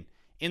taken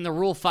in the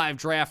Rule 5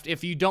 draft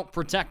if you don't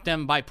protect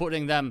them by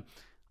putting them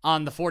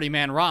on the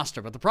 40-man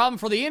roster. But the problem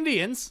for the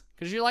Indians,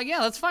 because you're like, yeah,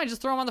 that's fine,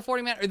 just throw them on the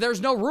 40-man.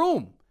 There's no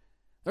room.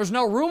 There's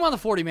no room on the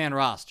 40-man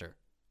roster.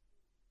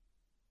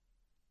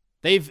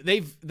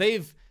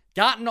 They've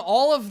gotten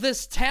all of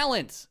this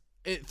talent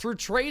through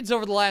trades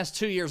over the last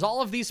 2 years.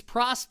 All of these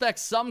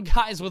prospects, some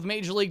guys with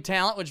major league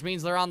talent, which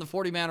means they're on the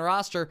 40-man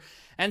roster,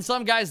 and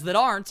some guys that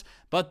aren't,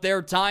 but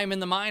their time in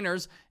the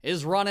minors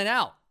is running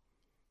out.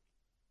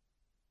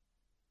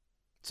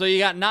 So you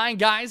got 9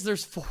 guys.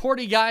 There's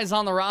 40 guys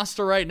on the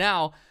roster right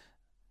now.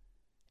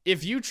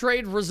 If you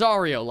trade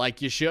Rosario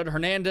like you should,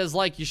 Hernandez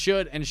like you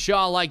should, and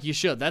Shaw like you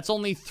should, that's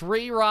only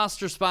 3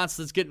 roster spots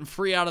that's getting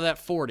free out of that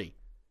 40.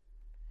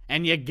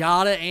 And you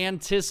got to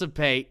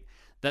anticipate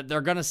that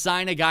they're going to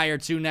sign a guy or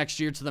two next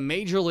year to the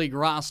major league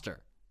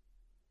roster.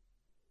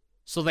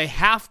 So they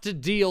have to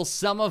deal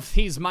some of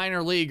these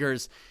minor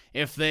leaguers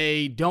if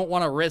they don't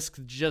want to risk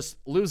just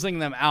losing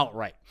them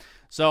outright.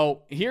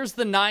 So here's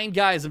the 9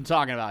 guys I'm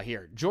talking about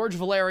here. George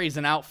Valeri's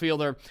an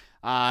outfielder.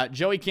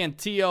 Joey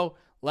Cantillo,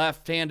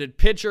 left-handed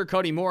pitcher.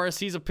 Cody Morris,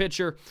 he's a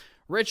pitcher.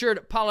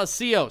 Richard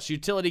Palacios,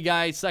 utility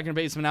guy, second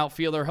baseman,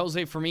 outfielder.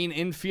 Jose Fermin,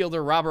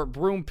 infielder. Robert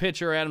Broom,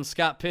 pitcher. Adam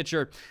Scott,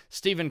 pitcher.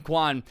 Stephen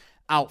Kwan,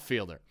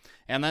 outfielder.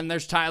 And then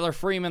there's Tyler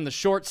Freeman, the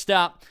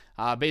shortstop.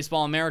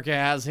 Baseball America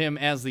has him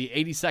as the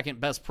 82nd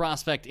best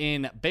prospect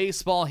in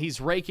baseball. He's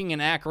raking in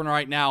Akron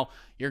right now.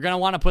 You're going to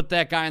want to put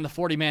that guy in the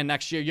 40-man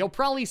next year. You'll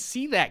probably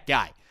see that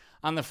guy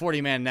on the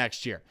 40-man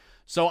next year.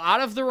 So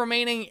out of the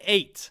remaining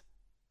 8,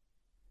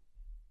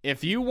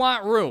 if you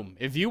want room,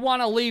 if you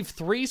want to leave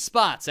 3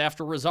 spots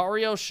after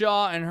Rosario,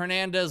 Shaw, and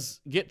Hernandez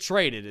get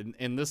traded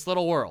in this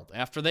little world,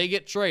 after they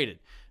get traded,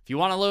 if you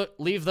want to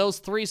leave those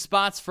 3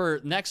 spots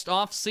for next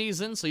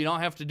offseason so you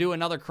don't have to do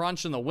another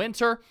crunch in the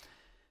winter,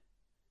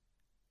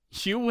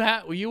 you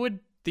would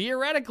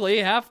theoretically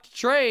have to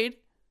trade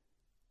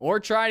or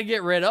try to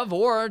get rid of,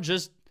 or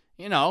just,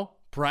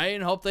 pray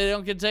and hope they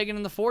don't get taken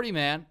in the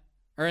 40-man,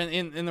 or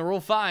in the Rule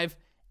 5,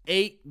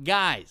 8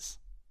 guys.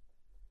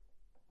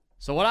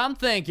 So what I'm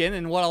thinking,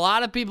 and what a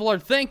lot of people are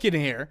thinking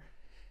here,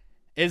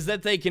 is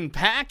that they can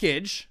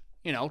package,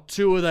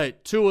 two of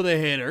the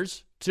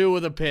hitters, 2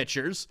 of the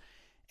pitchers,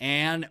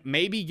 and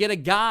maybe get a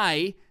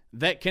guy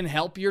that can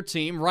help your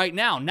team right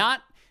now.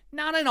 Not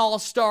an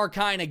all-star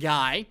kind of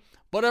guy,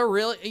 but a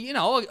really,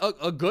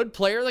 a good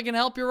player that can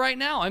help you right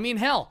now. I mean,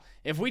 hell,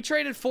 if we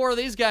traded 4 of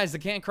these guys that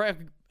can't crack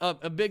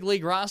a big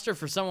league roster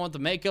for someone with the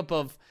makeup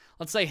of,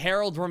 let's say,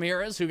 Harold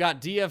Ramirez, who got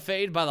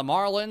DFA'd by the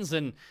Marlins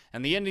and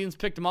the Indians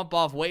picked him up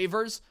off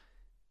waivers.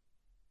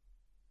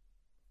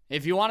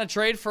 If you want to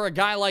trade for a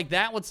guy like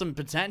that with some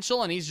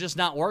potential and he's just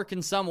not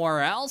working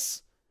somewhere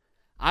else,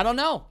 I don't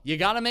know. You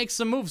got to make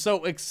some moves.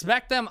 So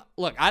expect them.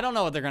 Look, I don't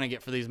know what they're going to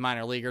get for these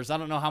minor leaguers. I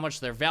don't know how much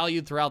they're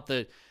valued throughout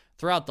the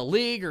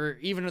league or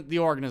even the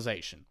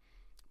organization.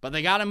 But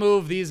they got to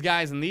move these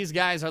guys, and these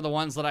guys are the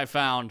ones that I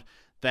found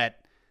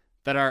that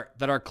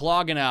are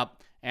clogging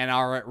up and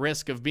are at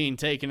risk of being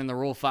taken in the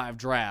Rule 5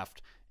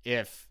 draft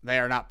if they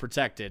are not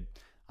protected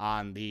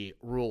on the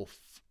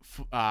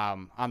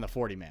on the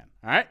 40-man.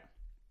 All right?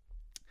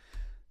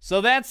 So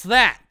that's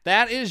that.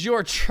 That is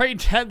your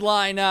trade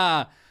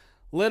deadline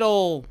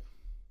little,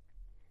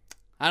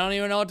 I don't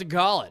even know what to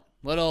call it.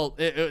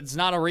 It's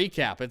not a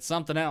recap. It's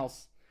something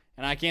else.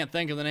 And I can't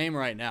think of the name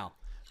right now.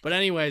 But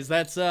anyways,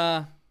 that's,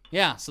 so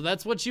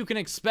that's what you can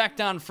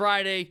expect on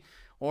Friday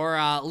or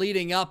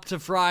leading up to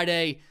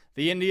Friday.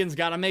 The Indians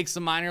got to make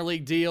some minor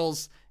league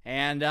deals.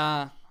 And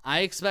I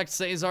expect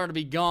Cesar to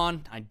be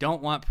gone. I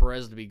don't want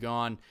Perez to be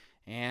gone.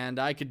 And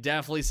I could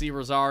definitely see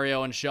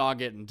Rosario and Shaw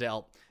getting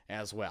dealt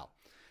as well.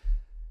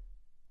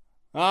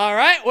 All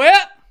right,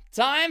 well,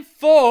 time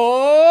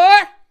for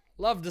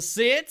love to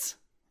see it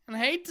and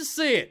hate to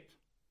see it.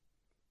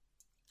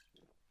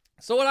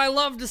 So what I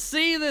love to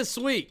see this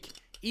week,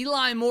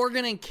 Eli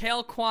Morgan and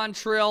Cal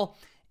Quantrill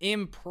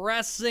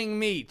impressing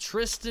me.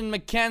 Triston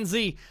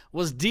McKenzie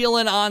was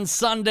dealing on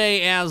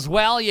Sunday as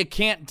well. You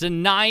can't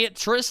deny it.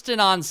 Triston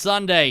on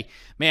Sunday,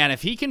 man,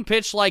 if he can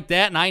pitch like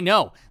that, and I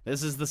know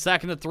this is the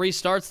second of 3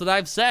 starts that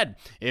I've said,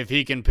 if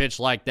he can pitch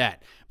like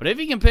that. But if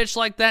he can pitch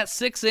like that,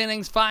 6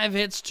 innings, 5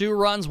 hits, 2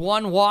 runs,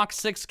 1 walk,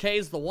 6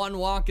 Ks, the 1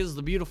 walk is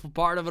the beautiful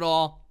part of it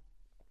all.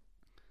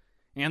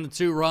 And the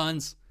 2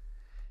 runs.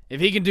 If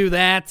he can do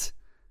that,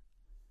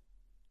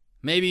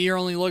 maybe you're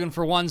only looking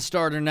for 1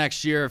 starter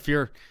next year if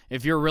you're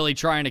really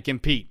trying to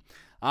compete.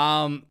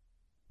 Cal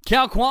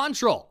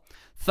Quantrill,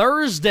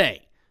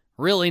 Thursday,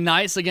 really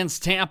nice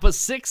against Tampa.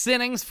 6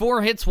 innings,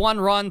 4 hits, 1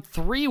 run,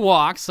 3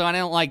 walks. So I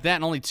don't like that,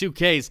 and only 2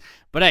 Ks.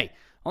 But hey,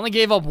 only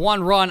gave up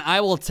 1 run. I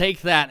will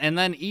take that. And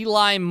then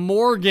Eli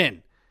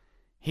Morgan,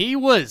 he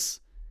was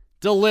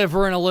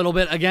delivering a little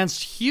bit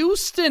against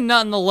Houston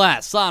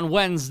nonetheless on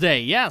Wednesday.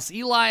 Yes,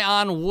 Eli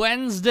on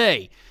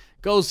Wednesday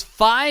goes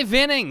 5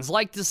 innings.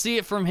 Like to see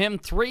it from him.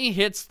 3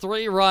 hits,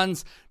 3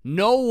 runs,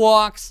 no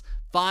walks,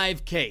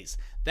 5 Ks.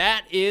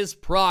 That is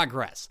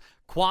progress.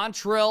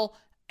 Quantrill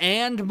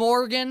and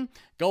Morgan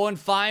going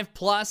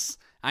 5+.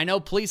 I know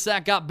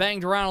Plesac got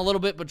banged around a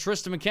little bit, but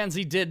Triston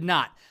McKenzie did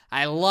not.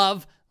 I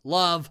love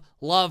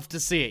to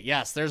see it.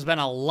 Yes, there's been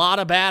a lot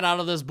of bad out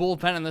of this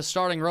bullpen and this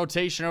starting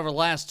rotation over the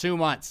last 2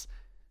 months.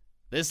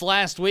 This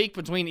last week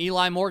between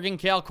Eli Morgan,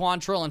 Cal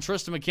Quantrill, and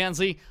Triston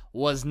McKenzie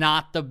was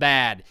not the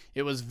bad.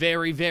 It was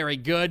very, very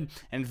good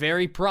and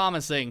very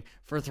promising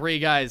for 3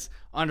 guys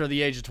under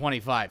the age of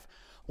 25.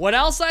 What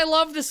else I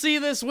love to see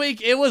this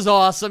week? It was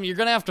awesome. You're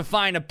going to have to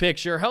find a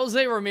picture.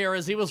 Jose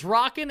Ramirez, he was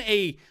rocking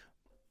a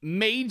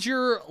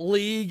major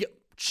league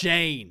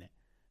chain.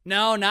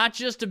 No, not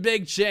just a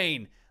big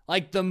chain.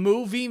 Like the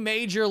movie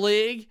Major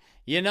League.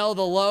 You know,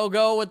 the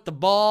logo with the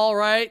ball,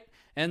 right?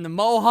 And the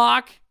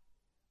mohawk.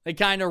 They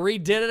kind of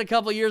redid it a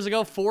couple years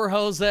ago for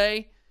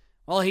Jose.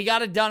 Well, he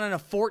got it done in a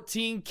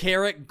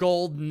 14-karat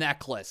gold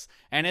necklace.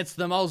 And it's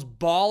the most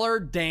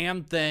baller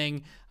damn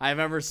thing I've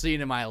ever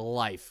seen in my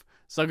life.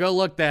 So go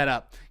look that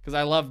up, because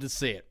I love to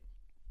see it.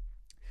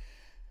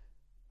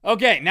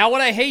 Okay, now what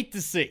I hate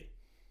to see.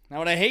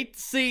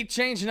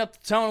 Changing up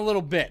the tone a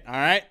little bit, all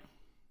right?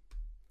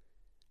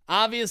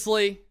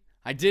 Obviously,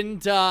 I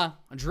didn't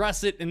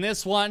address it in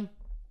this one,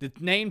 the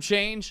name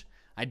change.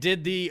 I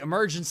did the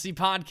emergency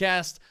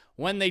podcast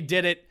when they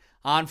did it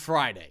on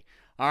Friday.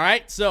 All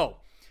right, so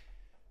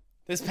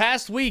this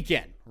past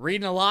weekend,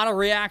 reading a lot of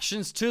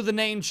reactions to the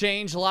name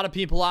change. A lot of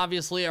people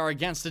obviously are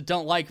against it,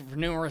 don't like it for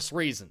numerous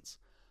reasons.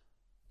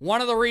 One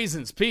of the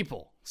reasons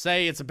people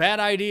say it's a bad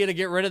idea to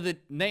get rid of the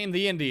name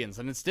the Indians,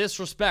 and it's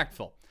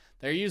disrespectful.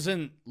 They're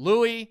using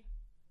Louis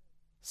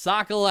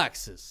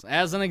Sockalexis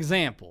as an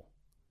example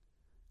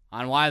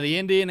on why the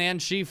Indian and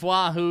Chief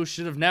Wahoo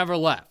should have never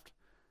left.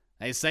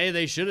 They say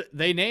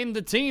they named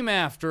the team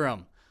after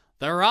him.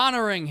 They're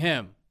honoring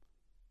him.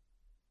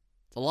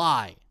 It's a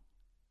lie.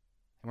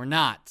 And we're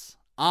not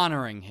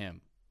honoring him.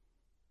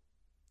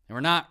 And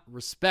we're not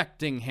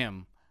respecting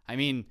him. I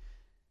mean,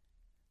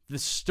 the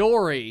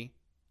story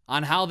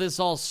on how this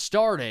all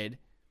started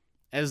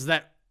is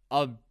that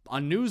a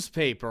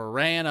newspaper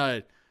ran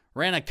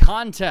a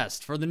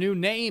contest for the new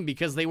name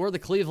because they were the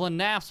Cleveland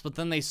Naps, but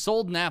then they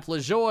sold Nap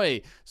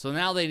Lajoie, so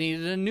now they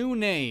needed a new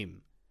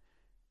name.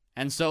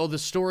 And so the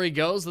story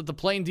goes that the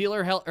Plain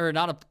Dealer held, or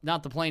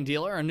not the Plain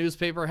Dealer, a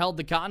newspaper held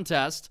the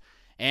contest,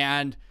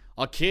 and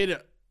a kid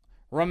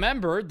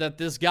remembered that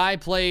this guy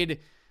played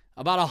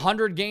about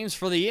 100 games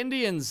for the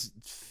Indians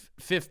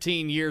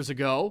 15 years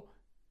ago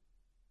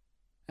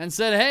and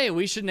said, hey,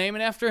 we should name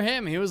it after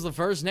him. He was the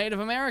first Native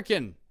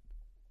American.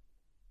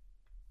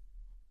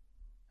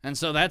 And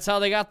so that's how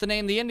they got the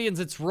name the Indians.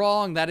 It's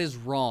wrong. That is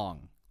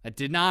wrong. That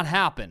did not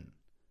happen.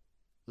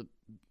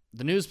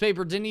 The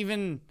newspaper didn't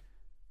even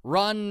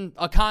run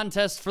a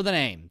contest for the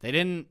name. They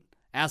didn't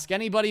ask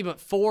anybody but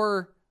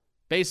 4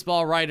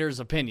 baseball writers'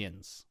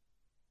 opinions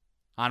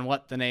on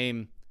what the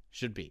name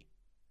should be.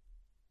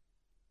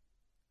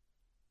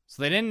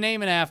 So they didn't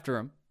name it after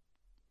him.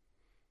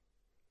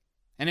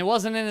 And it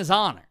wasn't in his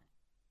honor.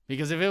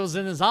 Because if it was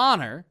in his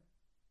honor,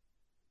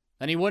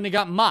 then he wouldn't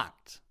have got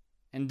mocked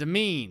and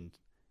demeaned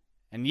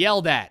and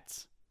yelled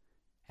at.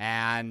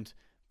 And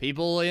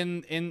people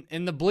in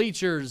the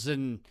bleachers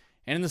and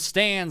in the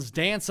stands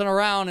dancing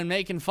around and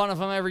making fun of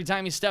him every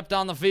time he stepped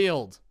on the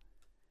field.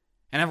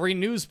 And every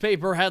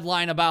newspaper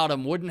headline about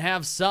him wouldn't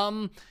have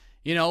some,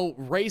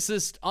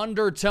 racist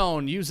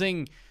undertone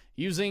using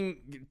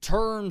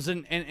terms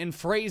and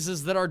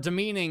phrases that are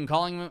demeaning,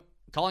 calling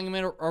him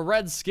a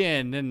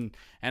redskin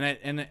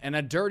and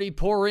a dirty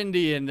poor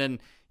Indian. And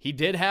he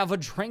did have a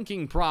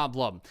drinking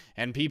problem.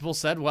 And people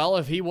said, well,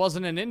 if he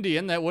wasn't an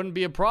Indian, that wouldn't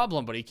be a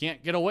problem, but he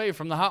can't get away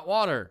from the hot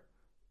water.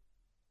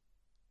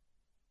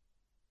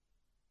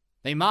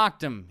 They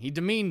mocked him. He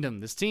demeaned him.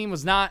 This team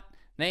was not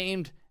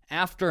named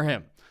after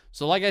him.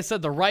 So like I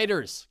said, the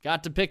writers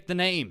got to pick the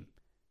name.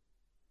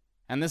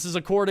 And this is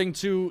according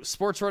to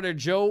sports writer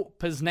Joe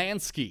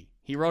Poznansky.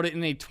 He wrote it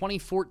in a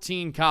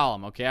 2014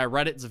 column. Okay, I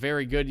read it. It's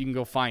very good. You can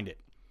go find it.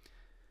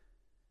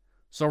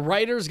 So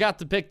writers got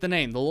to pick the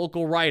name, the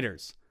local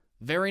writers.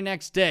 Very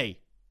next day.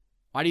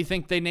 Why do you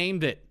think they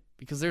named it?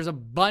 Because there's a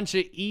bunch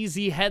of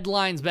easy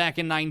headlines back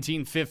in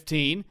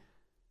 1915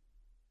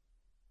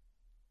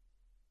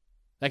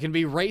 that can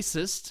be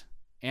racist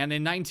and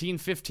in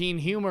 1915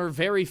 humor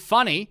very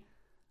funny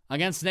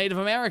against Native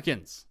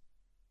Americans.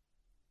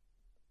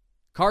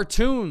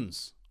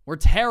 Cartoons were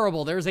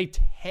terrible. There's a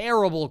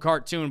terrible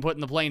cartoon put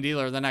in the Plain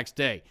Dealer the next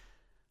day,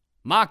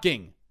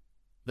 mocking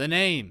the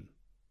name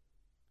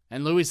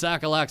and Louis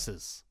Sack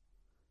Alexis.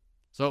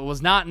 So it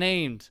was not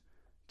named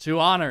to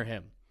honor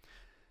him.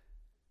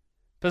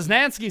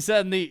 Poznansky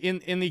said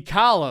in the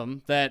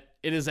column that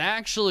it is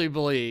actually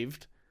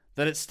believed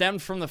that it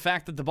stemmed from the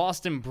fact that the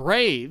Boston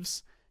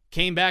Braves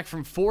came back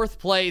from 4th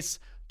place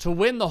to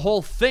win the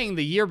whole thing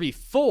the year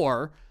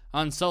before,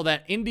 and so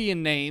that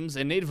Indian names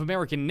and Native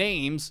American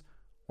names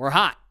were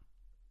hot.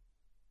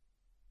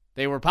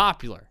 They were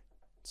popular.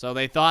 So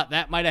they thought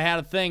that might have had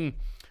a thing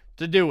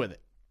to do with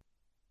it.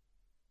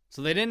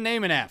 So they didn't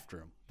name it after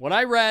him. What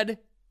I read,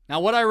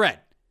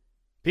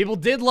 people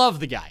did love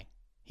the guy.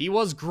 He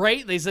was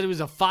great. They said he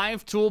was a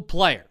 5-tool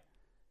player,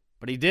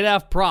 but he did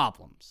have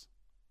problems.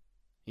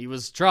 He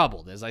was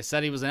troubled. As I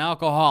said, he was an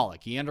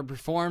alcoholic. He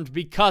underperformed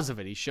because of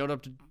it. He showed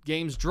up to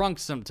games drunk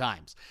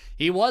sometimes.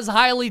 He was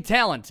highly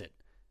talented,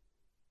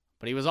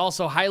 but he was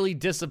also highly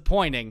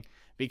disappointing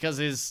because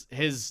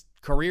his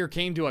career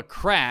came to a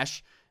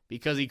crash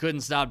because he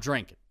couldn't stop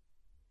drinking.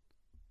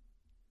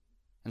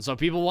 And so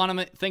people want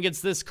to think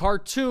it's this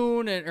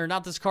cartoon, or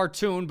not this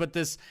cartoon, but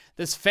this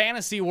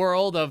fantasy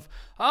world of,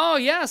 oh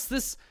yes,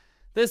 this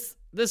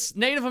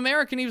Native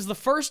American, he was the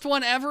first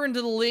one ever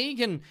into the league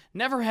and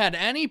never had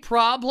any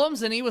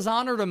problems, and he was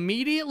honored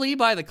immediately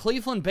by the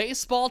Cleveland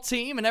baseball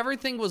team, and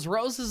everything was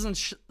roses and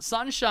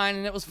sunshine,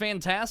 and it was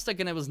fantastic,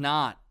 and it was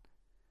not.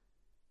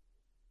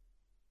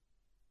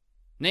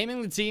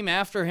 Naming the team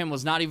after him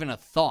was not even a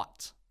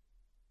thought.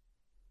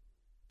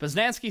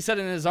 Poznansky said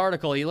in his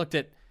article he looked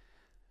at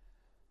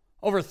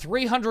over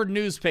 300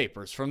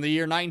 newspapers from the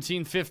year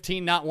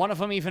 1915. Not one of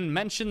them even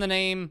mentioned the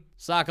name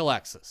Sack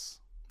Alexis.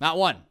 Not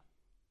one.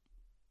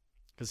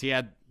 Because he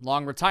had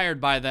long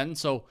retired by then,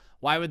 so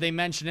why would they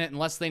mention it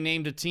unless they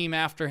named a team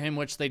after him,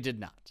 which they did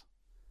not?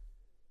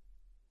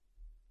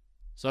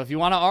 So if you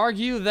want to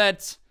argue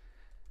that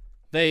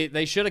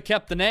they should have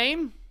kept the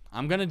name,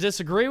 I'm going to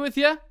disagree with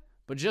you.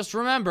 But just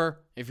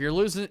remember, if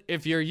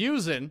you're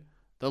using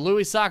the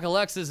Louis Sack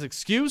Alexis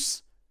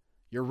excuse,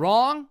 you're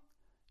wrong.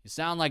 You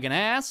sound like an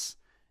ass,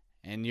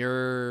 and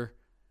you're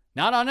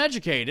not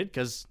uneducated,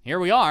 because here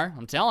we are,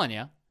 I'm telling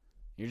you.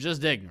 You're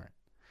just ignorant.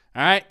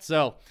 All right,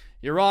 so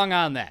you're wrong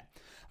on that.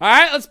 All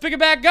right, let's pick it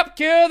back up.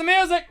 Cue the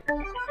music.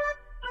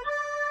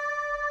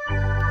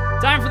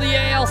 Time for the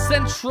AL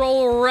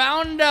Central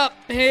Roundup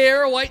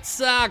here. White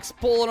Sox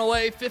pulling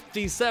away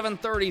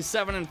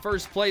 57-37 in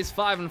first place,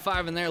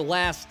 5-5 in their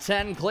last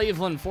 10.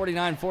 Cleveland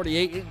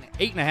 49-48,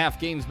 8.5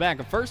 games back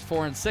of first,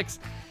 4-6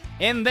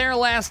 in their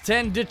last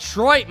 10.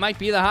 Detroit might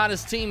be the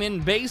hottest team in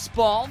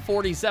baseball,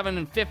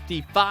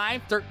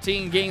 47-55,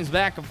 13 games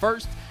back of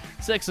first,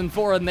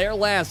 6-4 in their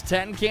last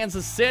 10.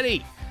 Kansas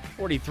City,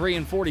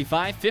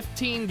 43-45,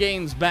 15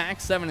 games back,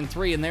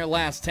 7-3 in their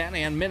last 10.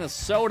 And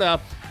Minnesota,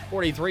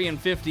 43-58,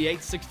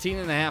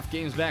 16.5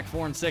 games back,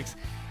 4-6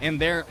 in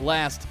their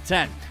last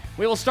 10.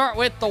 We will start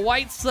with the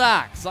White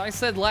Sox. I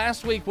said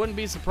last week, wouldn't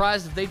be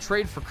surprised if they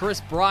trade for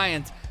Chris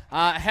Bryant.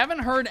 Haven't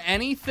heard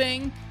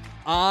anything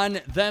on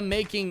them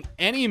making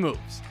any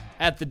moves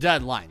at the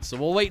deadline, so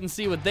we'll wait and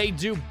see what they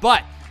do,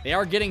 but they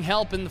are getting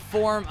help in the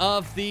form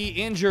of the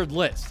injured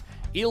list.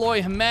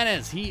 Eloy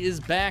Jimenez, he is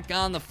back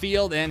on the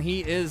field, and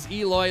he is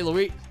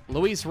Eloy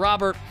Luis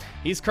Robert.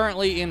 He's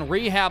currently in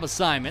rehab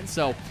assignment,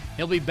 so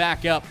he'll be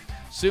back up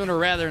sooner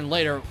rather than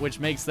later, which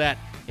makes that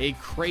a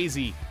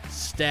crazy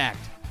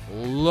stacked,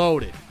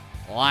 loaded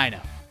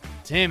lineup.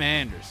 Tim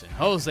Anderson,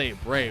 Jose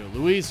Abreu,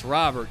 Luis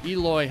Robert,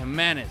 Eloy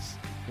Jimenez,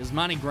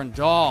 Yasmani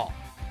Grandal.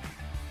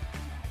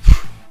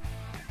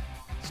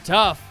 It's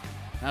tough.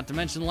 Not to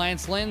mention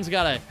Lance Lynn's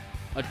got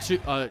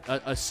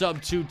a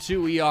sub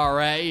 2.2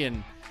 ERA,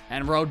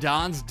 and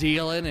Rodon's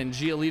dealing, and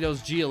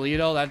Giolito's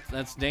Giolito.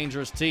 That's a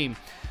dangerous team.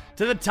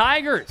 To the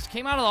Tigers,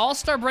 came out of the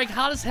All-Star break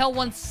hot as hell,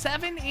 won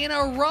 7 in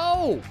a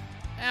row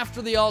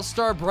after the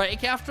All-Star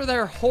break. After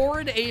their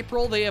horrid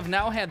April, they have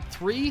now had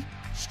 3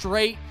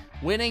 straight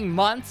winning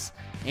months,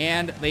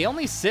 and they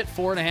only sit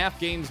 4.5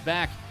 games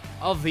back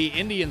of the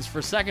Indians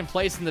for second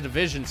place in the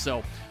division,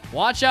 so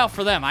watch out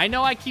for them. I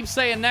know I keep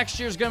saying next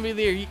year's going to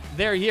be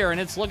their year, and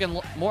it's looking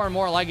more and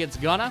more like it's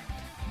gonna,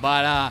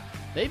 but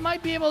they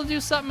might be able to do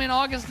something in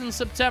August and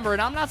September,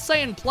 and I'm not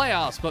saying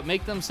playoffs, but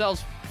make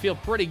themselves feel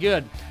pretty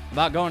good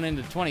about going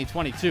into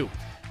 2022.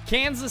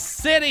 Kansas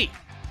City,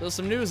 so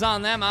some news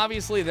on them.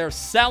 Obviously, they're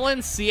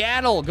selling.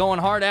 Seattle going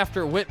hard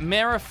after Whit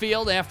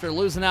Merrifield after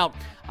losing out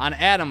on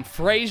Adam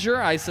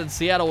Frazier. I said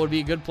Seattle would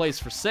be a good place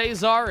for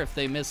Cesar if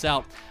they miss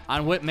out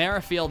on Whit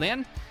Merrifield,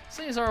 and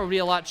Cesar would be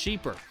a lot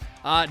cheaper.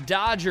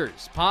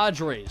 Dodgers,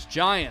 Padres,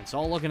 Giants,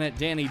 all looking at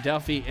Danny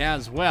Duffy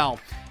as well.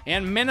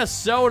 And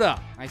Minnesota,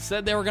 I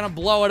said they were going to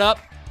blow it up.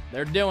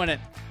 They're doing it.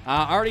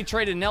 Already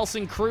traded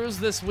Nelson Cruz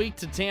this week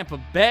to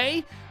Tampa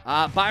Bay.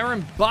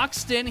 Byron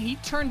Buxton, he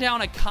turned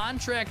down a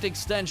contract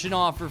extension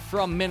offer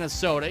from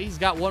Minnesota. He's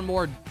got one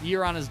more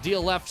year on his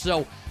deal left,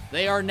 so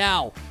they are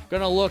now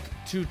going to look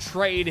to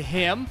trade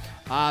him.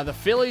 The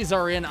Phillies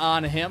are in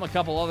on him, a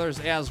couple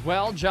others as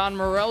well. John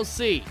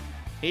Morosi,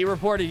 he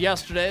reported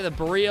yesterday that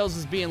Barrios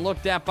is being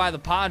looked at by the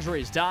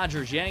Padres,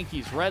 Dodgers,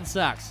 Yankees, Red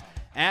Sox,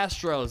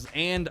 Astros,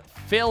 and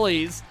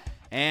Phillies.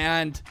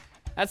 And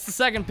that's the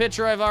second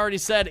pitcher I've already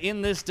said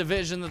in this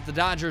division that the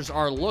Dodgers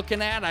are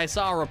looking at. I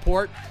saw a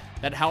report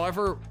that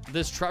however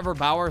this Trevor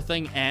Bauer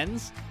thing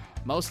ends,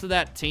 most of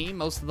that team,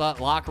 most of that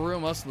locker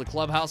room, most of the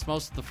clubhouse,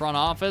 most of the front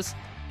office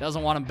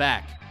doesn't want him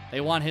back.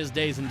 They want his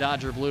days in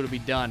Dodger blue to be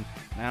done.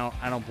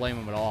 I don't blame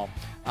him at all.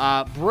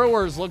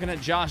 Brewers looking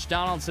at Josh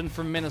Donaldson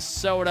from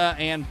Minnesota,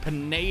 and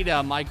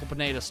Pineda, Michael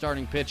Pineda,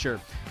 starting pitcher,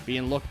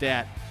 being looked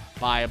at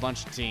by a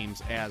bunch of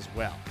teams as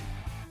well.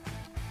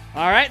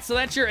 All right, so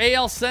that's your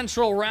AL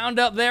Central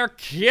roundup there.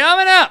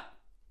 Coming up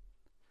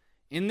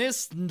in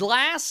this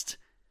last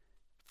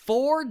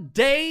 4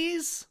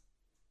 days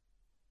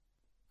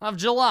of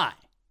July,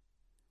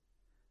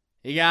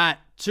 you got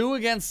 2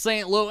 against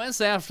St. Louis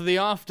after the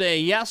off day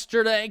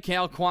yesterday.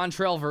 Cal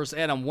Quantrill versus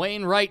Adam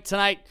Wainwright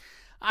tonight.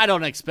 I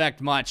don't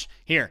expect much.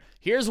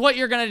 Here's what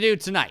you're going to do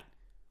tonight.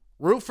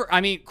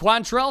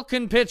 Quantrill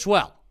can pitch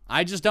well.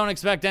 I just don't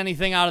expect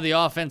anything out of the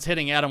offense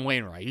hitting Adam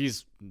Wainwright.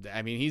 He's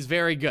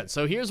very good.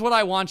 So here's what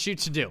I want you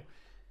to do.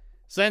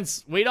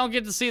 Since we don't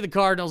get to see the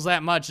Cardinals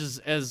that much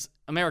as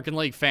American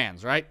League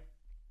fans, right?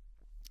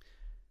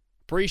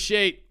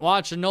 Appreciate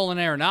watching Nolan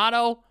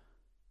Arenado.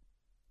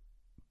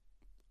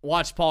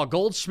 Watch Paul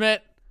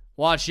Goldschmidt.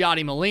 Watch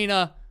Yadi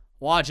Molina.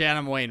 Watch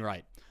Adam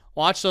Wainwright.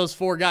 Watch those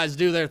 4 guys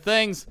do their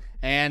things.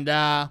 And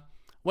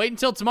wait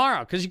until tomorrow,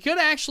 because you could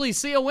actually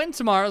see a win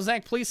tomorrow.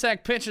 Zach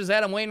Plesac pitches.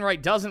 Adam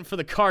Wainwright doesn't for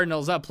the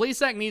Cardinals.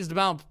 Plesac needs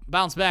to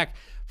bounce back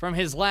from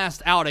his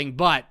last outing,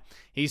 but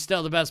he's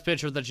still the best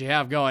pitcher that you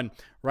have going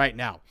right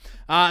now.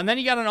 And then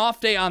you got an off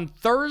day on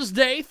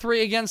Thursday,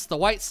 3 against the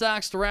White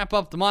Sox to wrap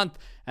up the month,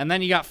 and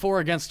then you got 4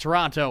 against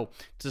Toronto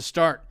to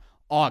start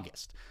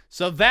August.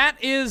 So that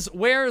is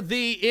where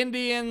the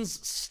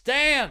Indians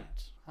stand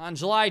on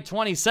July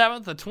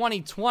 27th of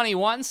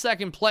 2021.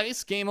 Second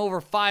place, game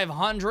over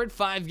 500,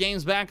 5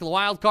 games back of the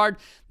wild card.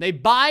 They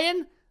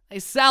buying, they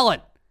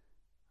selling.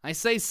 I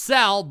say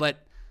sell,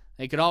 but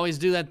they could always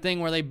do that thing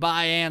where they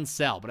buy and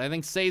sell. But I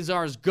think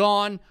Cesar's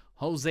gone.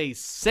 Jose's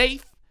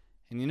safe.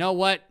 And you know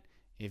what?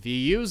 If you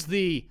use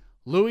the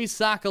Louis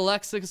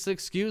Sockalexis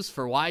excuse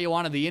for why you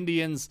wanted the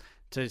Indians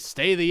to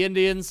stay the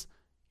Indians,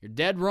 you're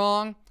dead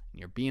wrong. And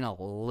you're being a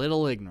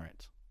little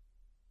ignorant.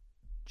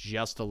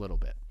 Just a little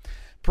bit.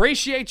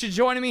 Appreciate you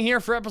joining me here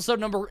for episode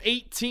number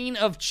 18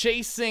 of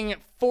Chasing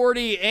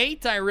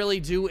 48. I really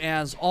do,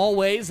 as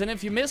always. And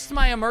if you missed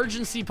my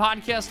emergency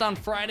podcast on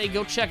Friday,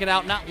 go check it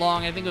out. Not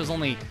long. I think it was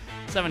only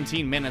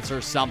 17 minutes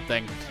or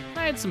something.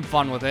 I had some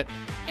fun with it.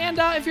 And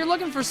if you're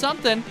looking for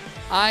something,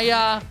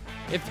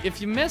 if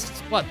you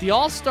missed, the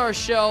All-Star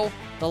show,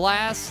 the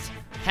last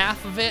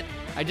half of it,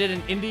 I did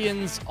an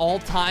Indians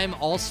all-time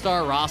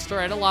all-star roster.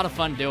 I had a lot of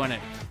fun doing it,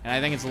 and I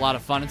think it's a lot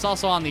of fun. It's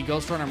also on the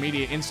Ghost Runner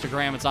Media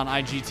Instagram. It's on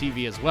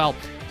IGTV as well,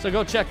 so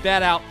go check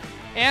that out.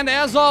 And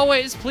as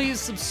always, please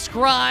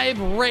subscribe,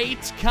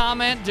 rate,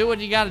 comment, do what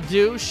you got to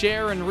do,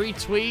 share and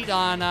retweet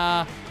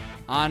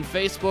on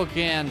Facebook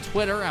and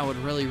Twitter. I would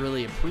really,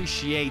 really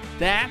appreciate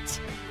that.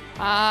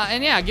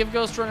 And yeah, give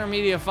Ghost Runner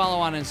Media a follow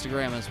on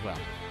Instagram as well.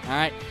 All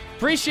right.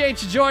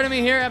 Appreciate you joining me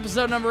here,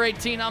 episode number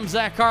 18. I'm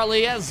Zach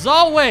Hartley. As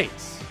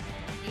always,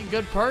 be a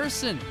good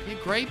person. Be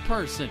a great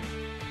person.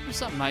 Do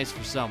something nice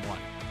for someone.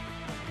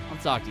 I'll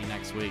talk to you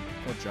next week.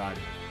 Go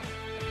Chargers.